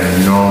anything.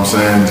 You know what I'm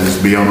saying?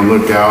 Just be on the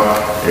lookout.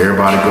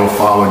 Everybody go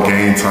follow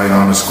Gametight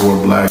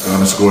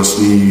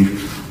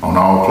 _Black_Steve on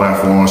all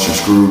platforms.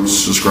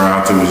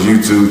 Subscribe to his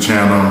YouTube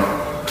channel.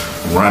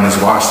 Run his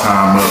watch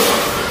time up.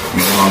 You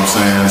know what I'm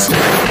saying? So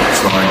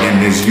start getting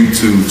this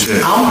YouTube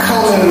check. I'm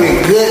coming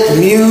with good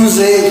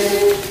music.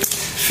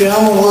 Feel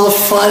I'm a little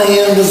funny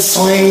in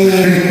between.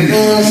 You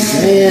know what I'm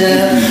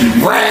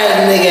saying?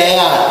 Rad nigga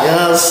out. You know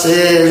what I'm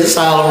saying? It's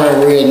all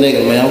around real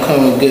nigga, man. I'm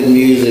coming with good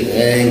music,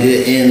 man.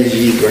 Good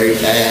energy,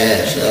 great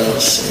ass. You know what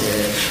I'm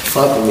saying?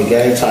 Fuck with me,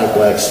 Gametight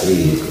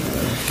 _Steve.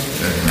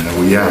 Man,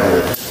 we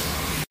out.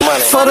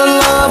 For the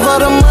love of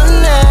the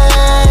money,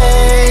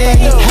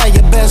 how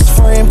your best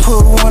friend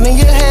put one in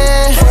your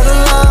head. For the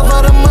love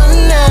of the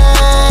money,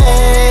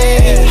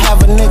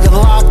 have a nigga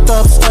locked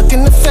up, stuck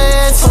in the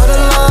feds. For the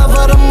love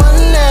of the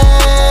money,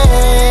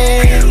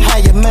 how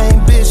your main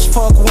bitch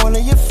fuck one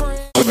of your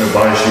friends. Some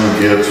advice you would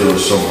give to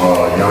some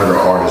younger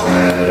artists,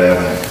 man, that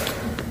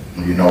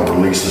haven't,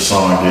 released a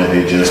song yet.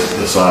 They just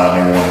decide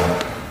they want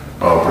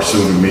to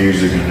pursue the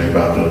music and they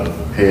about to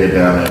head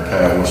down that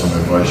path. What's some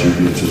advice you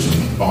give to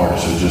some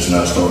artists who's just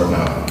not starting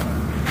out?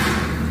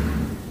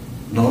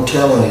 Don't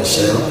tell on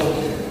yourself.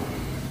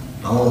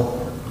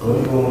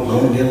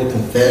 Don't give a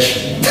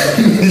confession. Yeah,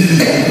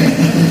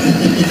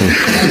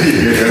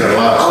 a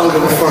lot. I don't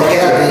give a fuck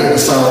how big the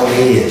song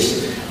is.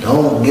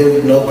 Don't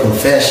give no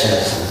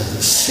confessions.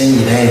 Send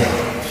you down.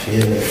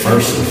 Feel me?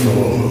 First and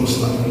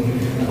foremost.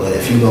 But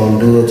if you gonna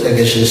do it, take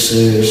that shit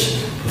serious.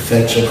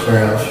 Perfect your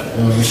craft. You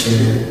know what I'm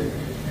saying?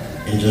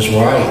 And just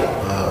write.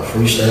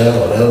 Freestyle,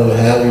 whatever,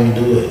 however you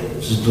do it.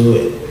 Just do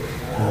it. You know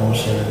what I'm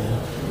saying?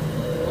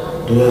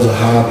 Do it as a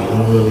hobby.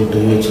 Don't really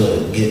do it to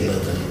get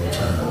nothing in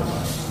return.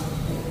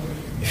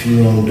 If you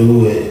gonna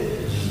do it,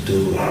 just do it.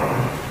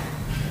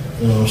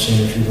 You know what I'm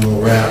saying? If you gonna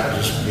rap,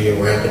 just be a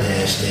rapping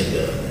ass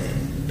nigga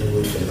and do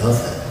it for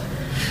nothing.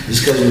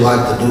 Just cause you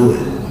like to do it.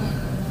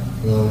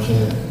 You know what I'm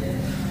saying?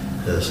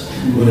 Cause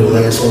we're the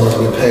last ones to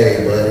get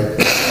paid, buddy.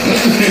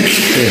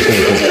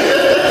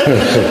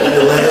 We're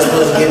the last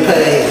ones to get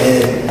paid,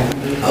 and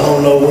I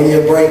don't know when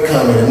your break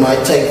coming. It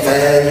might take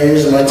 5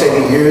 years, it might take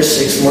a year,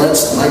 6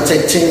 months, it might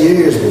take 10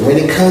 years, but when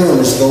it comes,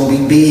 it's gonna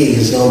be big.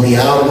 It's gonna be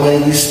all the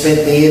money you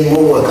spent in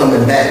more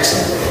coming back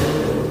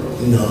somewhere.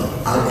 You know,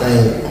 I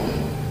think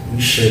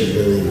you shouldn't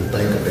really even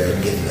think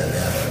about getting that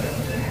out of it.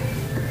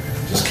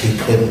 Just keep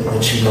putting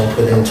what you gonna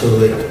put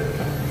into it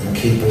and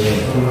keep doing it.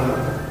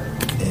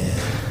 And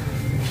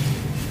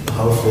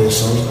hopefully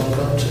something's gonna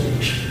come to you.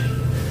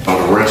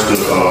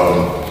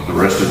 The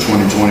rest of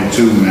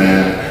 2022,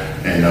 man.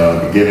 And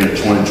beginning of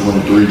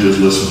 2023, just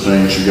listen to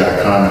things you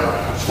got coming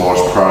as far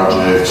as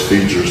projects,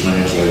 features,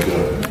 things like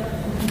that.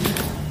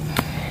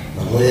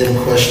 I'm letting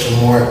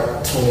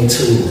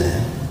 !22,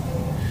 man.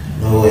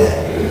 No way.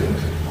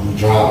 I'm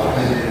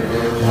dropping.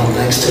 Now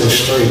thanks to the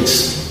streets.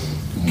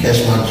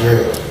 Catch my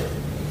drill.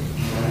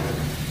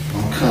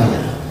 I'm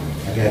coming.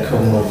 I got a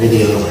couple more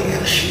videos I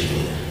gotta shoot.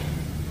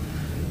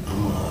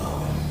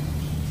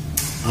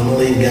 I'm gonna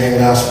leave Gang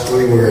Gospel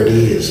 3 where it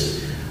is.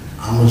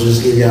 I'm gonna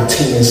just give y'all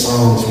 10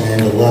 songs, man,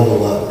 to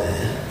level up,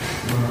 man.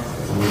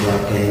 I'm gonna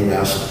drop Gang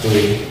Gospel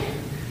 3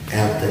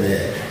 after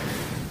that.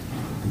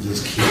 And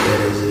just keep that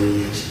as it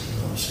is. You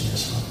know what I'm saying?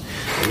 So,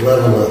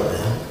 level up,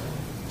 man.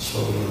 So,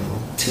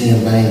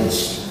 10 bangers.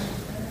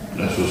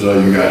 That's what's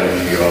up. You got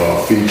any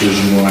features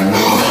you want to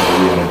know? So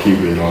we want to keep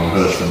it on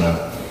hush for now.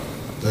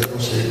 They don't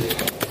see.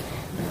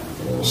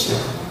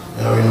 I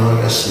already know I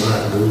got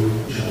Snot, Boo,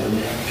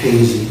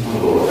 Peasy.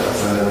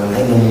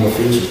 Ain't no more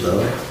features,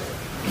 though.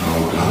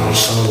 I'm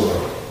solo,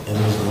 and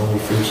there's the only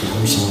feature.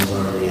 Them songs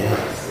already out.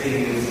 I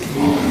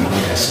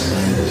got some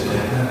bangers, man.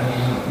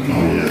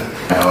 Oh yeah.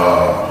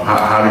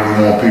 How do you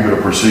want people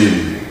to perceive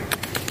you?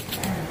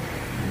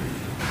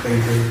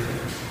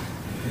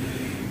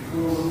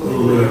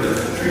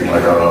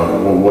 Like,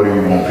 what do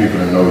you want people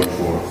to know you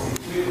for?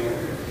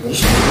 This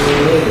is a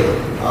real nigga.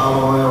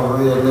 All around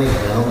real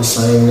nigga. I'm the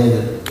same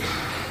nigga.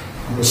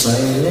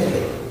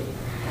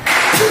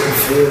 I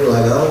feel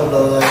like I don't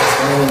know that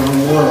same no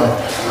more. Like,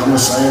 I'm the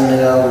same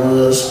nigga I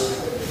was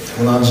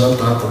when I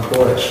jumped out the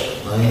porch.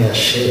 I ain't had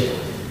shit.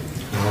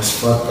 When I was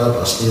fucked up,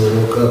 I still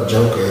woke up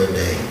joke every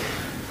day.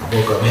 I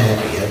woke up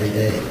happy every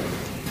day.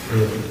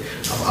 Really.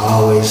 I've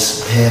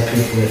always had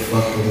people that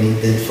fuck with me,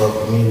 didn't fuck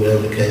with me,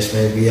 whatever the case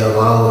may be. I've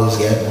always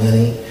got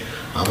money.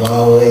 I've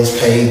always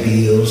paid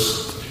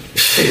bills.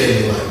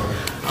 Like,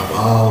 I've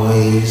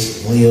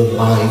always lived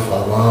life.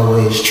 I've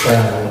always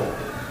traveled.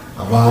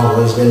 I've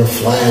always been a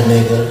fly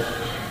nigga.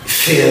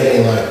 Feel me?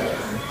 Like,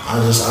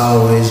 I just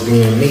always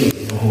being me.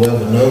 And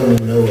whoever know me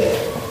know that.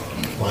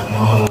 Like, my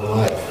whole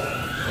life. I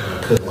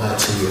couldn't lie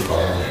to you if I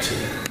wanted to.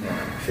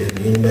 Feel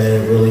me? Anybody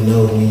that really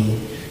know me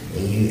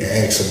and you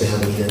ask about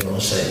me, they're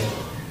gonna say,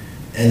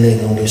 and they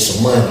gonna get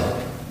some money.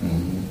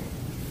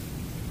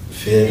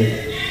 Feel me?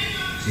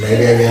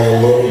 Maybe I got a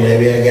little,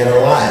 maybe I got a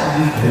lot.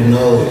 Who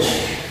knows?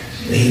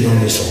 But he gonna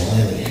get some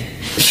money.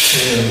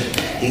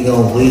 He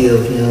gonna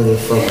live, you know, the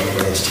fucking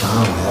for his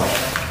time out.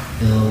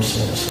 You know what I'm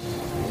saying?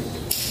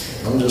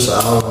 So, I'm just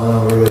an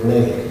all-around real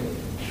nigga.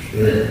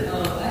 Yeah.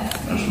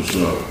 That's what's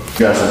up. You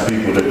got some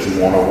people that you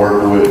want to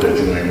work with that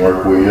you ain't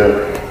worked with yet?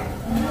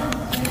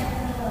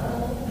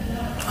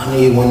 I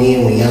need one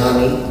in with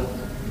Yanni.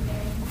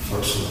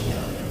 First one,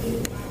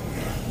 Yanni.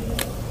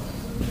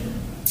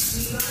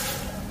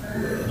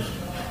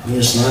 Me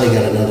and Snotty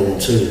got another one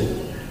too.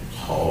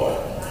 Hard.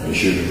 You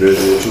shoot the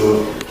visual to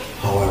it?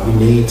 Hard. We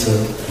need to.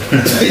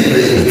 That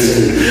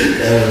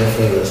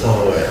motherfucker is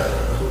hard.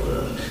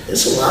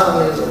 It's a lot of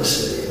niggas in the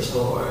city. It's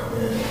hard,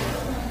 man.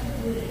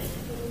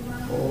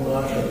 Oh,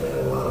 I can't let a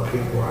lot of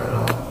people right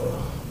off, but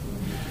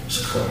it's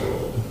a couple of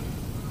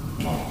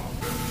them.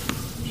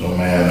 So,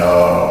 man,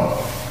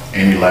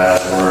 any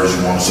last words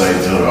you want to say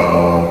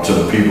to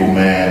the people,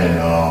 man, and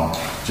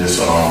just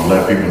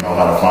let people know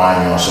how to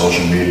find you on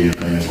social media,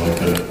 things like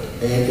that.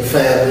 And you can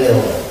find me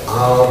on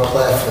all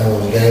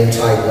platforms,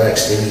 Gametight Black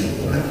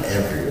Steve, like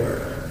everywhere.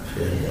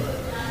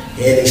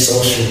 Any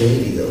social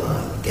media,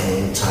 like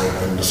Gametight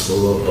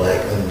 _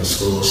 Black _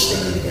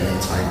 Steve,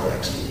 Gametight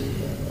Black Steve.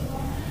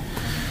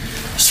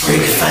 That's where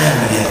you can find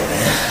me at,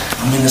 man.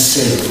 I'm in the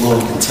city of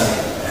Florida,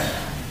 Kentucky, man.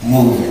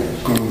 Moving,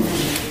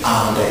 grooving,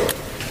 all day.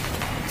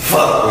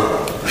 Fuck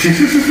with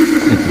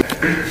it.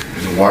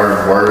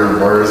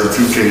 Words of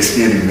 2K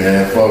Skinny,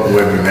 man. Fuck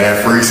with me, man.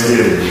 Free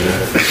Skinny,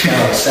 man.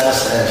 Shouts to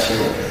that shit,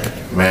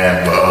 man.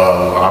 Man, but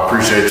I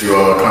appreciate you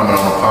coming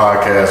on the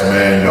podcast,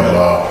 man. You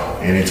know,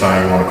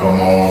 anytime you want to come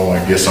on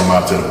and get something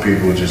out to the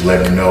people, just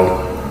let me know,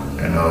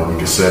 and we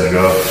can set it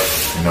up.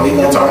 You know, we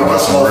can talk about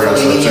some real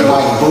stuff too.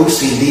 Like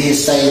Boosie did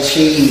say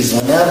cheese.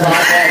 Whenever I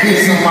got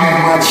this on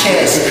my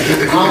chest,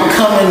 I'm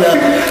coming to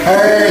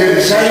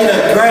her,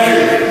 Jada,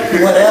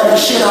 Gray, whatever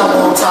shit I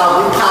want to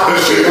talk. We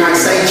popping shit like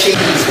say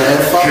cheese, man.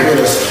 Fuck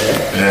with us,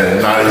 man. Yeah,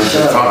 now you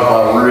can talk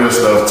about real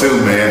stuff too,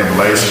 man.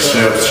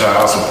 Relationships,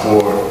 child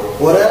support,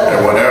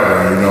 whatever,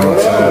 you know what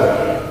I'm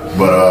saying?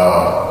 But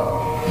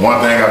one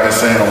thing I've been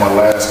saying on my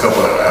last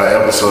couple of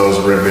episodes,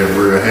 really been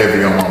real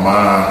heavy on my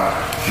mind.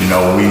 You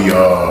know,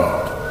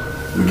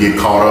 we get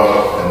caught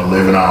up in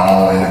living our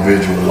own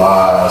individual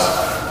lives,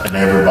 and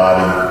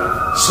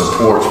everybody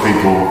supports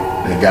people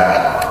that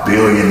got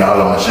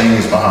billion-dollar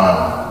machines behind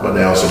them, but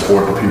they don't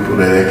support the people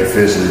that they can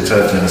physically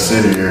touch in the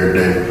city every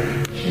day.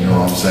 You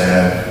know what I'm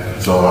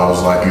saying? So I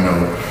was like, you know,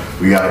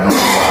 we gotta know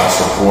how to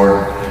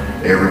support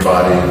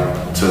everybody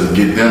to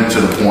get them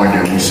to the point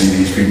that we see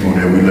these people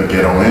that we look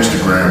at on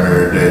Instagram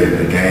every day,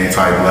 the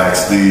Gametight Black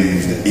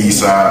Steves, the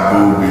Eastside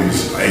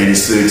Boobies,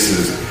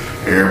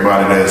 86s,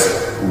 everybody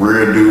that's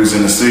real dudes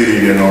in the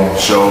city, you know,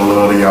 show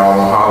love to y'all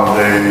on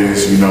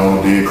holidays, you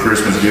know, did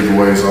Christmas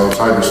giveaways, all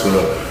type of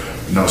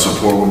stuff, you know,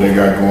 support what they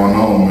got going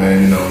on,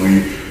 man. You know,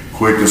 we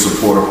quick to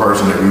support a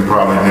person that we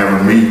probably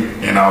never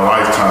meet in our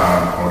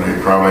lifetime, or they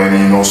probably ain't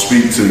even gonna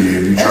speak to you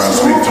if you try to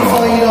speak to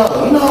them.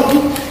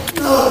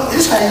 You know,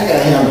 this is how you gotta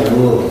handle the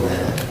world, man.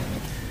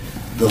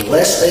 The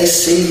less they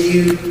see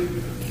you,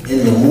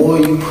 and the more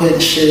you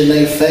put shit in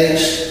their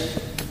face,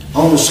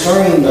 on the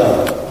screen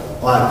though,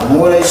 like the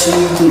more they see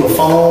you through the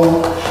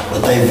phone, but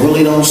they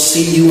really don't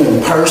see you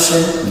in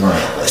person,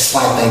 right. It's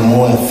like they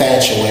more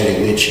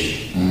infatuated with you.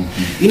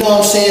 Mm-hmm. You know what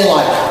I'm saying?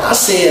 Like, I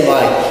said,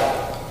 like,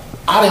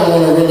 I didn't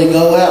want to really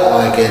go out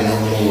like that no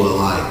more,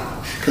 like,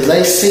 cause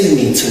they see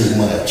me too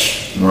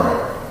much.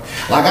 Right.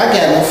 Like, I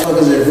got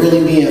motherfuckers that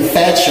really be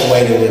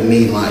infatuated with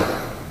me, like,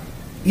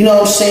 you know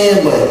what I'm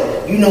saying?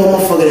 But, you know,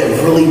 motherfucker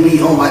that really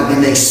be on, like,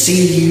 when they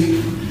see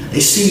you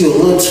a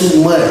little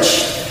too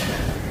much.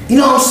 You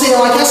know what I'm saying?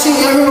 Like, you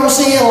heard what I'm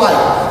saying? Like,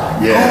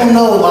 yeah. I don't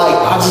know, like,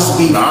 I just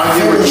be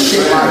feeling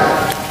shit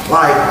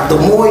like, the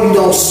more you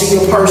don't see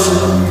a person,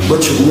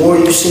 but the more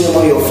you see them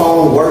on your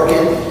phone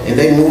working, and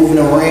they moving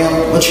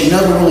around, but you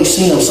never really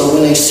see them, so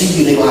when they see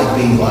you, they like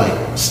be like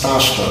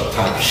starstruck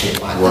type shit,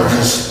 like right. They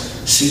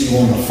just see you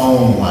on the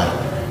phone, like,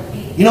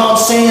 you know what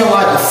I'm saying?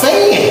 Like a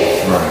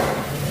fan.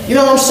 Right. You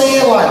know what I'm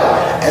saying? Like,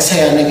 that's how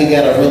a nigga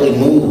gotta really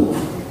move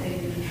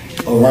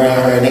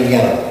around her, nigga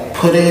gotta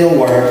put in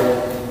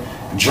work,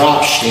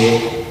 drop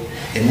shit,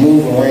 and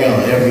move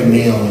around every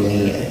meal and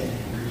then.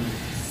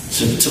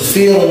 To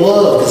feel the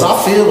love, because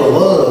I feel the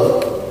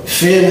love.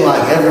 Feel me,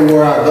 like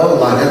everywhere I go,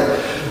 like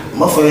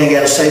motherfucker ain't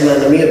gotta say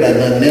nothing to me about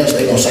nothing else.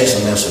 They gonna say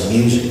something about some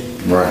music.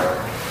 Right.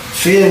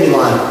 Feel me,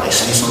 like they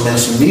say something about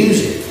some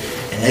music.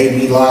 And they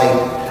be like,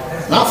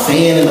 not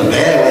fan in a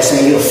bad way,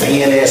 saying you're a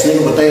fan ass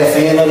nigga, but they a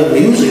fan of the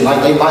music.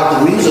 Like they like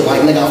the music,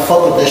 like nigga, I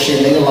fuck with that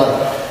shit, nigga,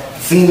 like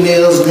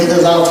females,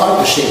 niggas, all type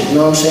of shit, you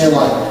know what I'm saying?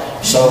 Like,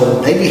 so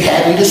they be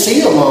happy to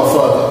see a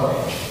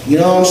motherfucker. You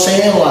know what I'm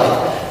saying? Like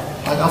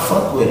I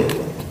fuck with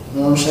it. You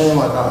know what I'm saying?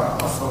 Like,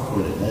 I fuck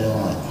with it, man.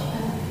 Like,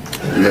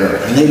 yeah.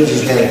 Niggas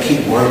just gotta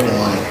keep working.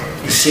 Like,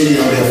 the city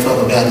don't give a fuck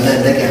about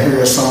nothing. They can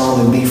hear a song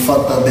and be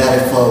fucked up about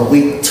it for a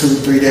week, 2,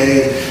 3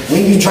 days.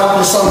 When you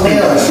dropping something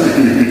else,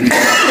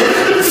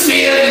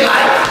 feel me?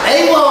 Like,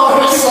 they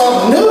wanna hear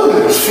something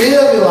new.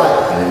 Feel me?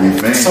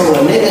 Like, so a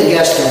nigga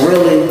gets to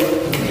really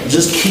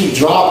just keep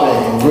dropping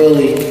and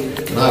really,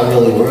 not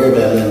really worried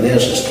about nothing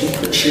else. Just keep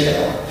putting shit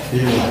out.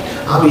 You know, like,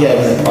 I'll be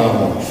having that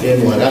problem. Feel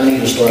me? Like I need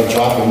to start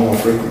dropping more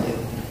frequently.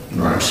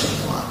 Right.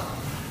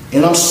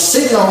 And I'm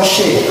sitting on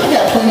shit. I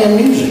got plenty of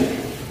music.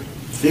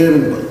 Feel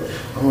me? But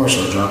I'm gonna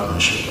start dropping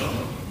that shit though.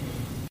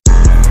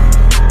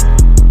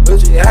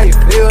 Lucci, how you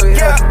feel?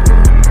 Yeah.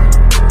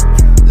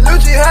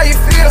 Lucci, how you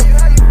feel?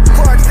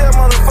 Clarksdale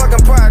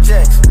motherfucking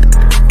projects.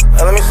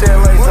 Let me say it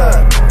like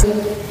that.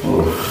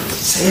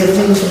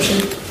 17 some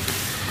shit.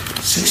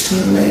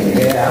 16 maybe.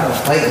 Yeah, I was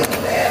fighting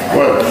on that.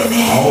 What? I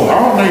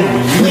don't think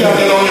you got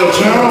that on your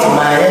channel.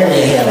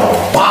 Miami had a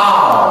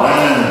ball.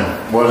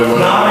 Man, was it? No,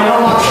 I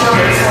don't want to show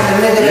it. It's on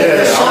the nigga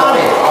that shot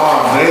it.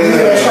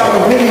 Nigga that shot the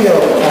video.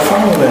 I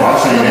found it.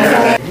 I've seen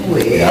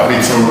everything. I be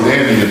tuned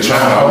in to your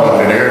channel. I look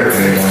at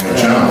everything on your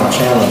channel. My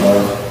channel, bro.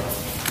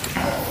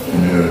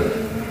 Yeah.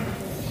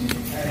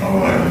 I'm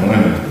like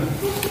winning.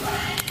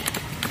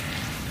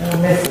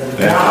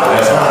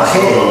 That's my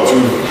solo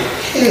too.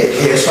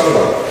 Yeah,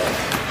 solo.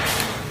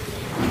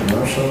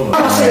 I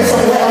said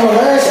something on the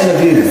last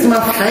interview. This is my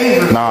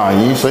favorite. Nah,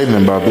 you ain't say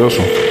nothing about this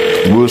one.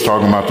 We was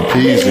talking about the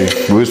Peasy.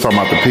 We was talking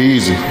about the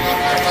Peasy.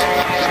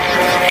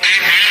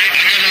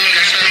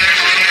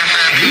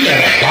 You got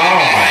a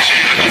ball.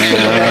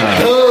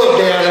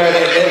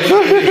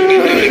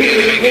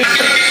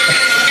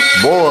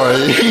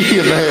 Boy, he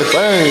is that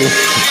thing.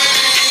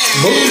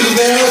 Boots is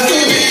down there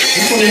too.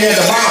 This one he had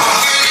the ball.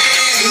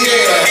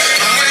 Yeah.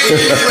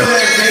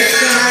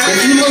 If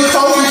you look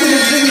closer to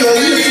this video,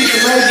 you can see the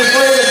major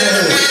players in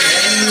here.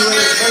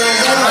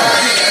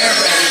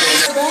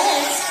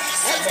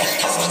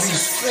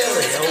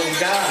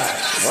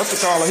 What's the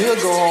collar? He'll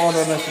go on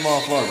in this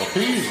motherfucker.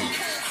 Peasy.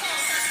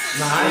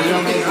 Nah, I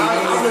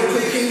would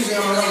put Peasy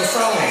on another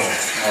song.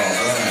 Oh,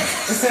 man.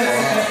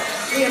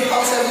 He didn't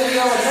post that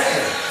video on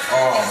that.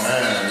 Oh,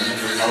 man. You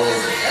just know it.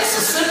 That's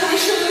the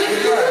simplest shit that you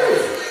do.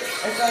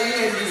 That's all you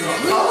had to do.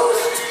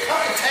 Post,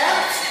 couple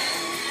taps,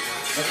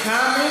 a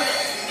comment,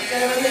 got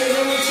everything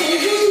on the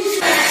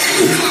TV.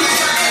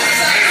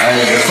 Hey,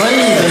 the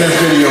scenes in this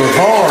video is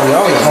hard.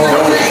 Y'all is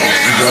hard.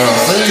 The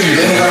scenes.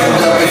 Then I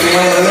was up, if you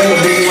ain't remember,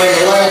 Big You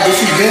Ain't Alive, but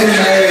you been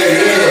there,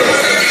 yeah.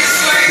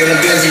 Been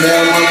a busy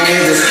man among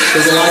niggas.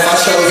 Cause the life I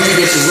showed these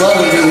bitches love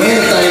me, do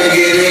anything to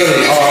get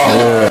in. Oh,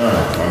 yeah.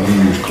 I knew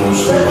you was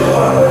close to it.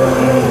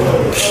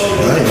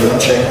 I ain't even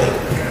check it.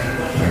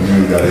 I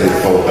knew you got to hit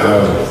 4,000.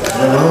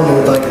 I don't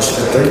even think it's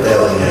 3,000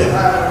 yet.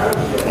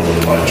 It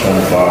was like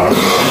 25.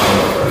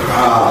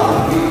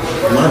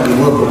 It might be a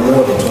little bit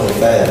more than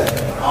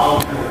 25.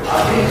 Oh,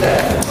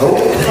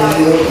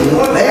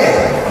 man.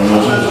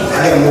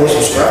 I got more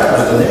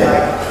subscribers than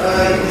that.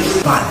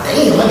 God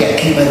damn, I gotta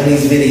keep making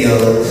these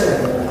videos.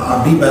 I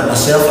beat by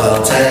myself all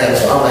the time,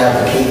 so I'm gonna have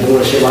to keep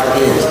doing shit like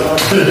this.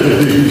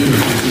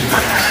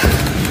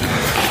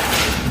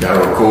 Gotta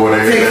record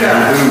everything you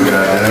do,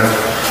 goddamn.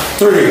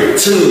 3,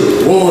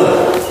 2, 1.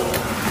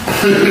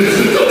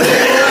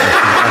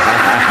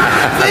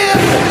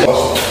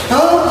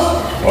 Huh?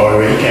 Oh,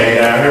 he came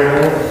down here,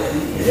 bro?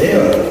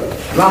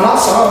 Yeah. No, not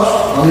sauce.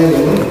 I'm in the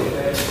room.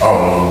 Oh,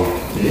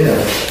 yeah.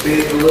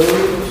 Big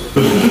delivery.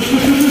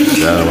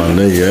 Shout out my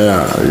nigga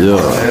out.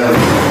 Yeah.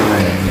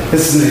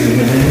 This nigga,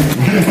 man.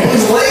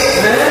 Always late,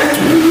 man.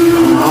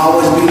 I'm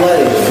always be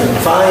late.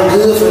 If I ain't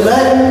good for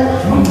nothing,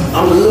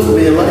 I'm good for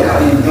being late.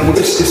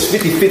 It's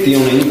 50-50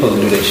 on the you supposed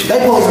to do that shit. They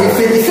supposed to be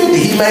 50-50.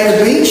 He made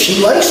the beat, she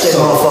laced that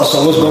motherfucker. So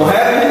what's gonna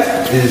happen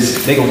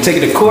is they gonna take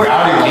it to court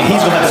and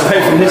he's gonna have to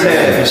pay from his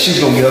half and she's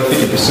gonna get her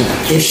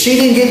 50%. If she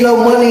didn't get no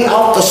money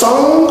off the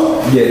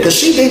song, because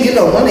she didn't get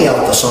no money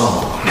off the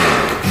song.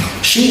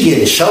 She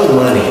getting show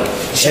money.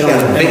 She got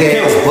a big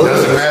ass book.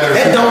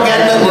 That don't got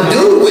nothing to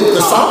do with the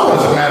song.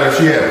 Doesn't matter if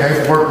she had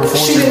paperwork before.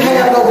 She didn't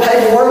have no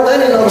paperwork. They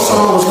didn't know the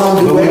song was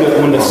gonna do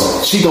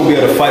that. She gonna be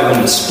able to fight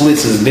when the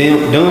splits is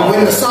done.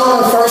 When the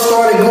song first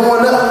started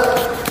going up,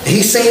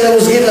 he seen it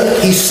was getting up,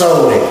 he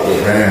sold it.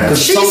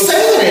 Cause she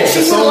said it.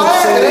 She was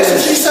lying. That's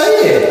what she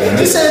said.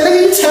 She said,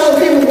 nigga, you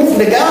telling people whoop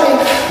the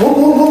guy,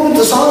 whoop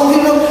the song,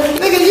 you know,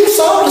 nigga, you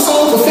sold the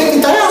song for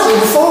 50,000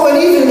 before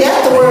it even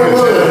got to where it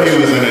was. He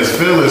was in his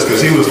feelings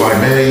because he was like,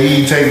 man, you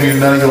ain't take me to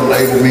none of your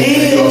label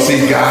meetings. You gonna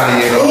see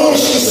Gotti and all. And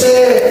she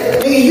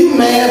said, nigga, you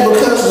mad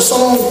because the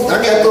song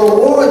I got the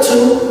award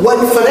to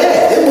wasn't for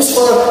that. It was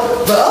for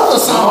the other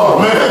song. Oh,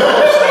 man.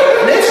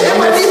 Nigga, it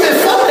wasn't even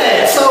for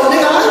that. So,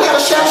 nigga, I ain't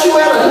gotta shout you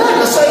out of nothing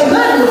to say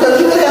nothing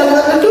because you didn't have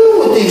nothing to do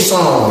with these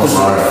songs.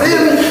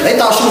 Feel me? They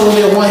thought she was gonna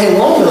be a one-hit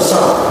wonder or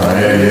something.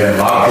 Yeah,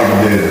 a lot of people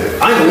did.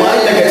 I ain't gonna lie,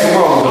 I think that's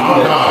wrong.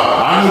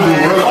 I knew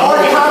you really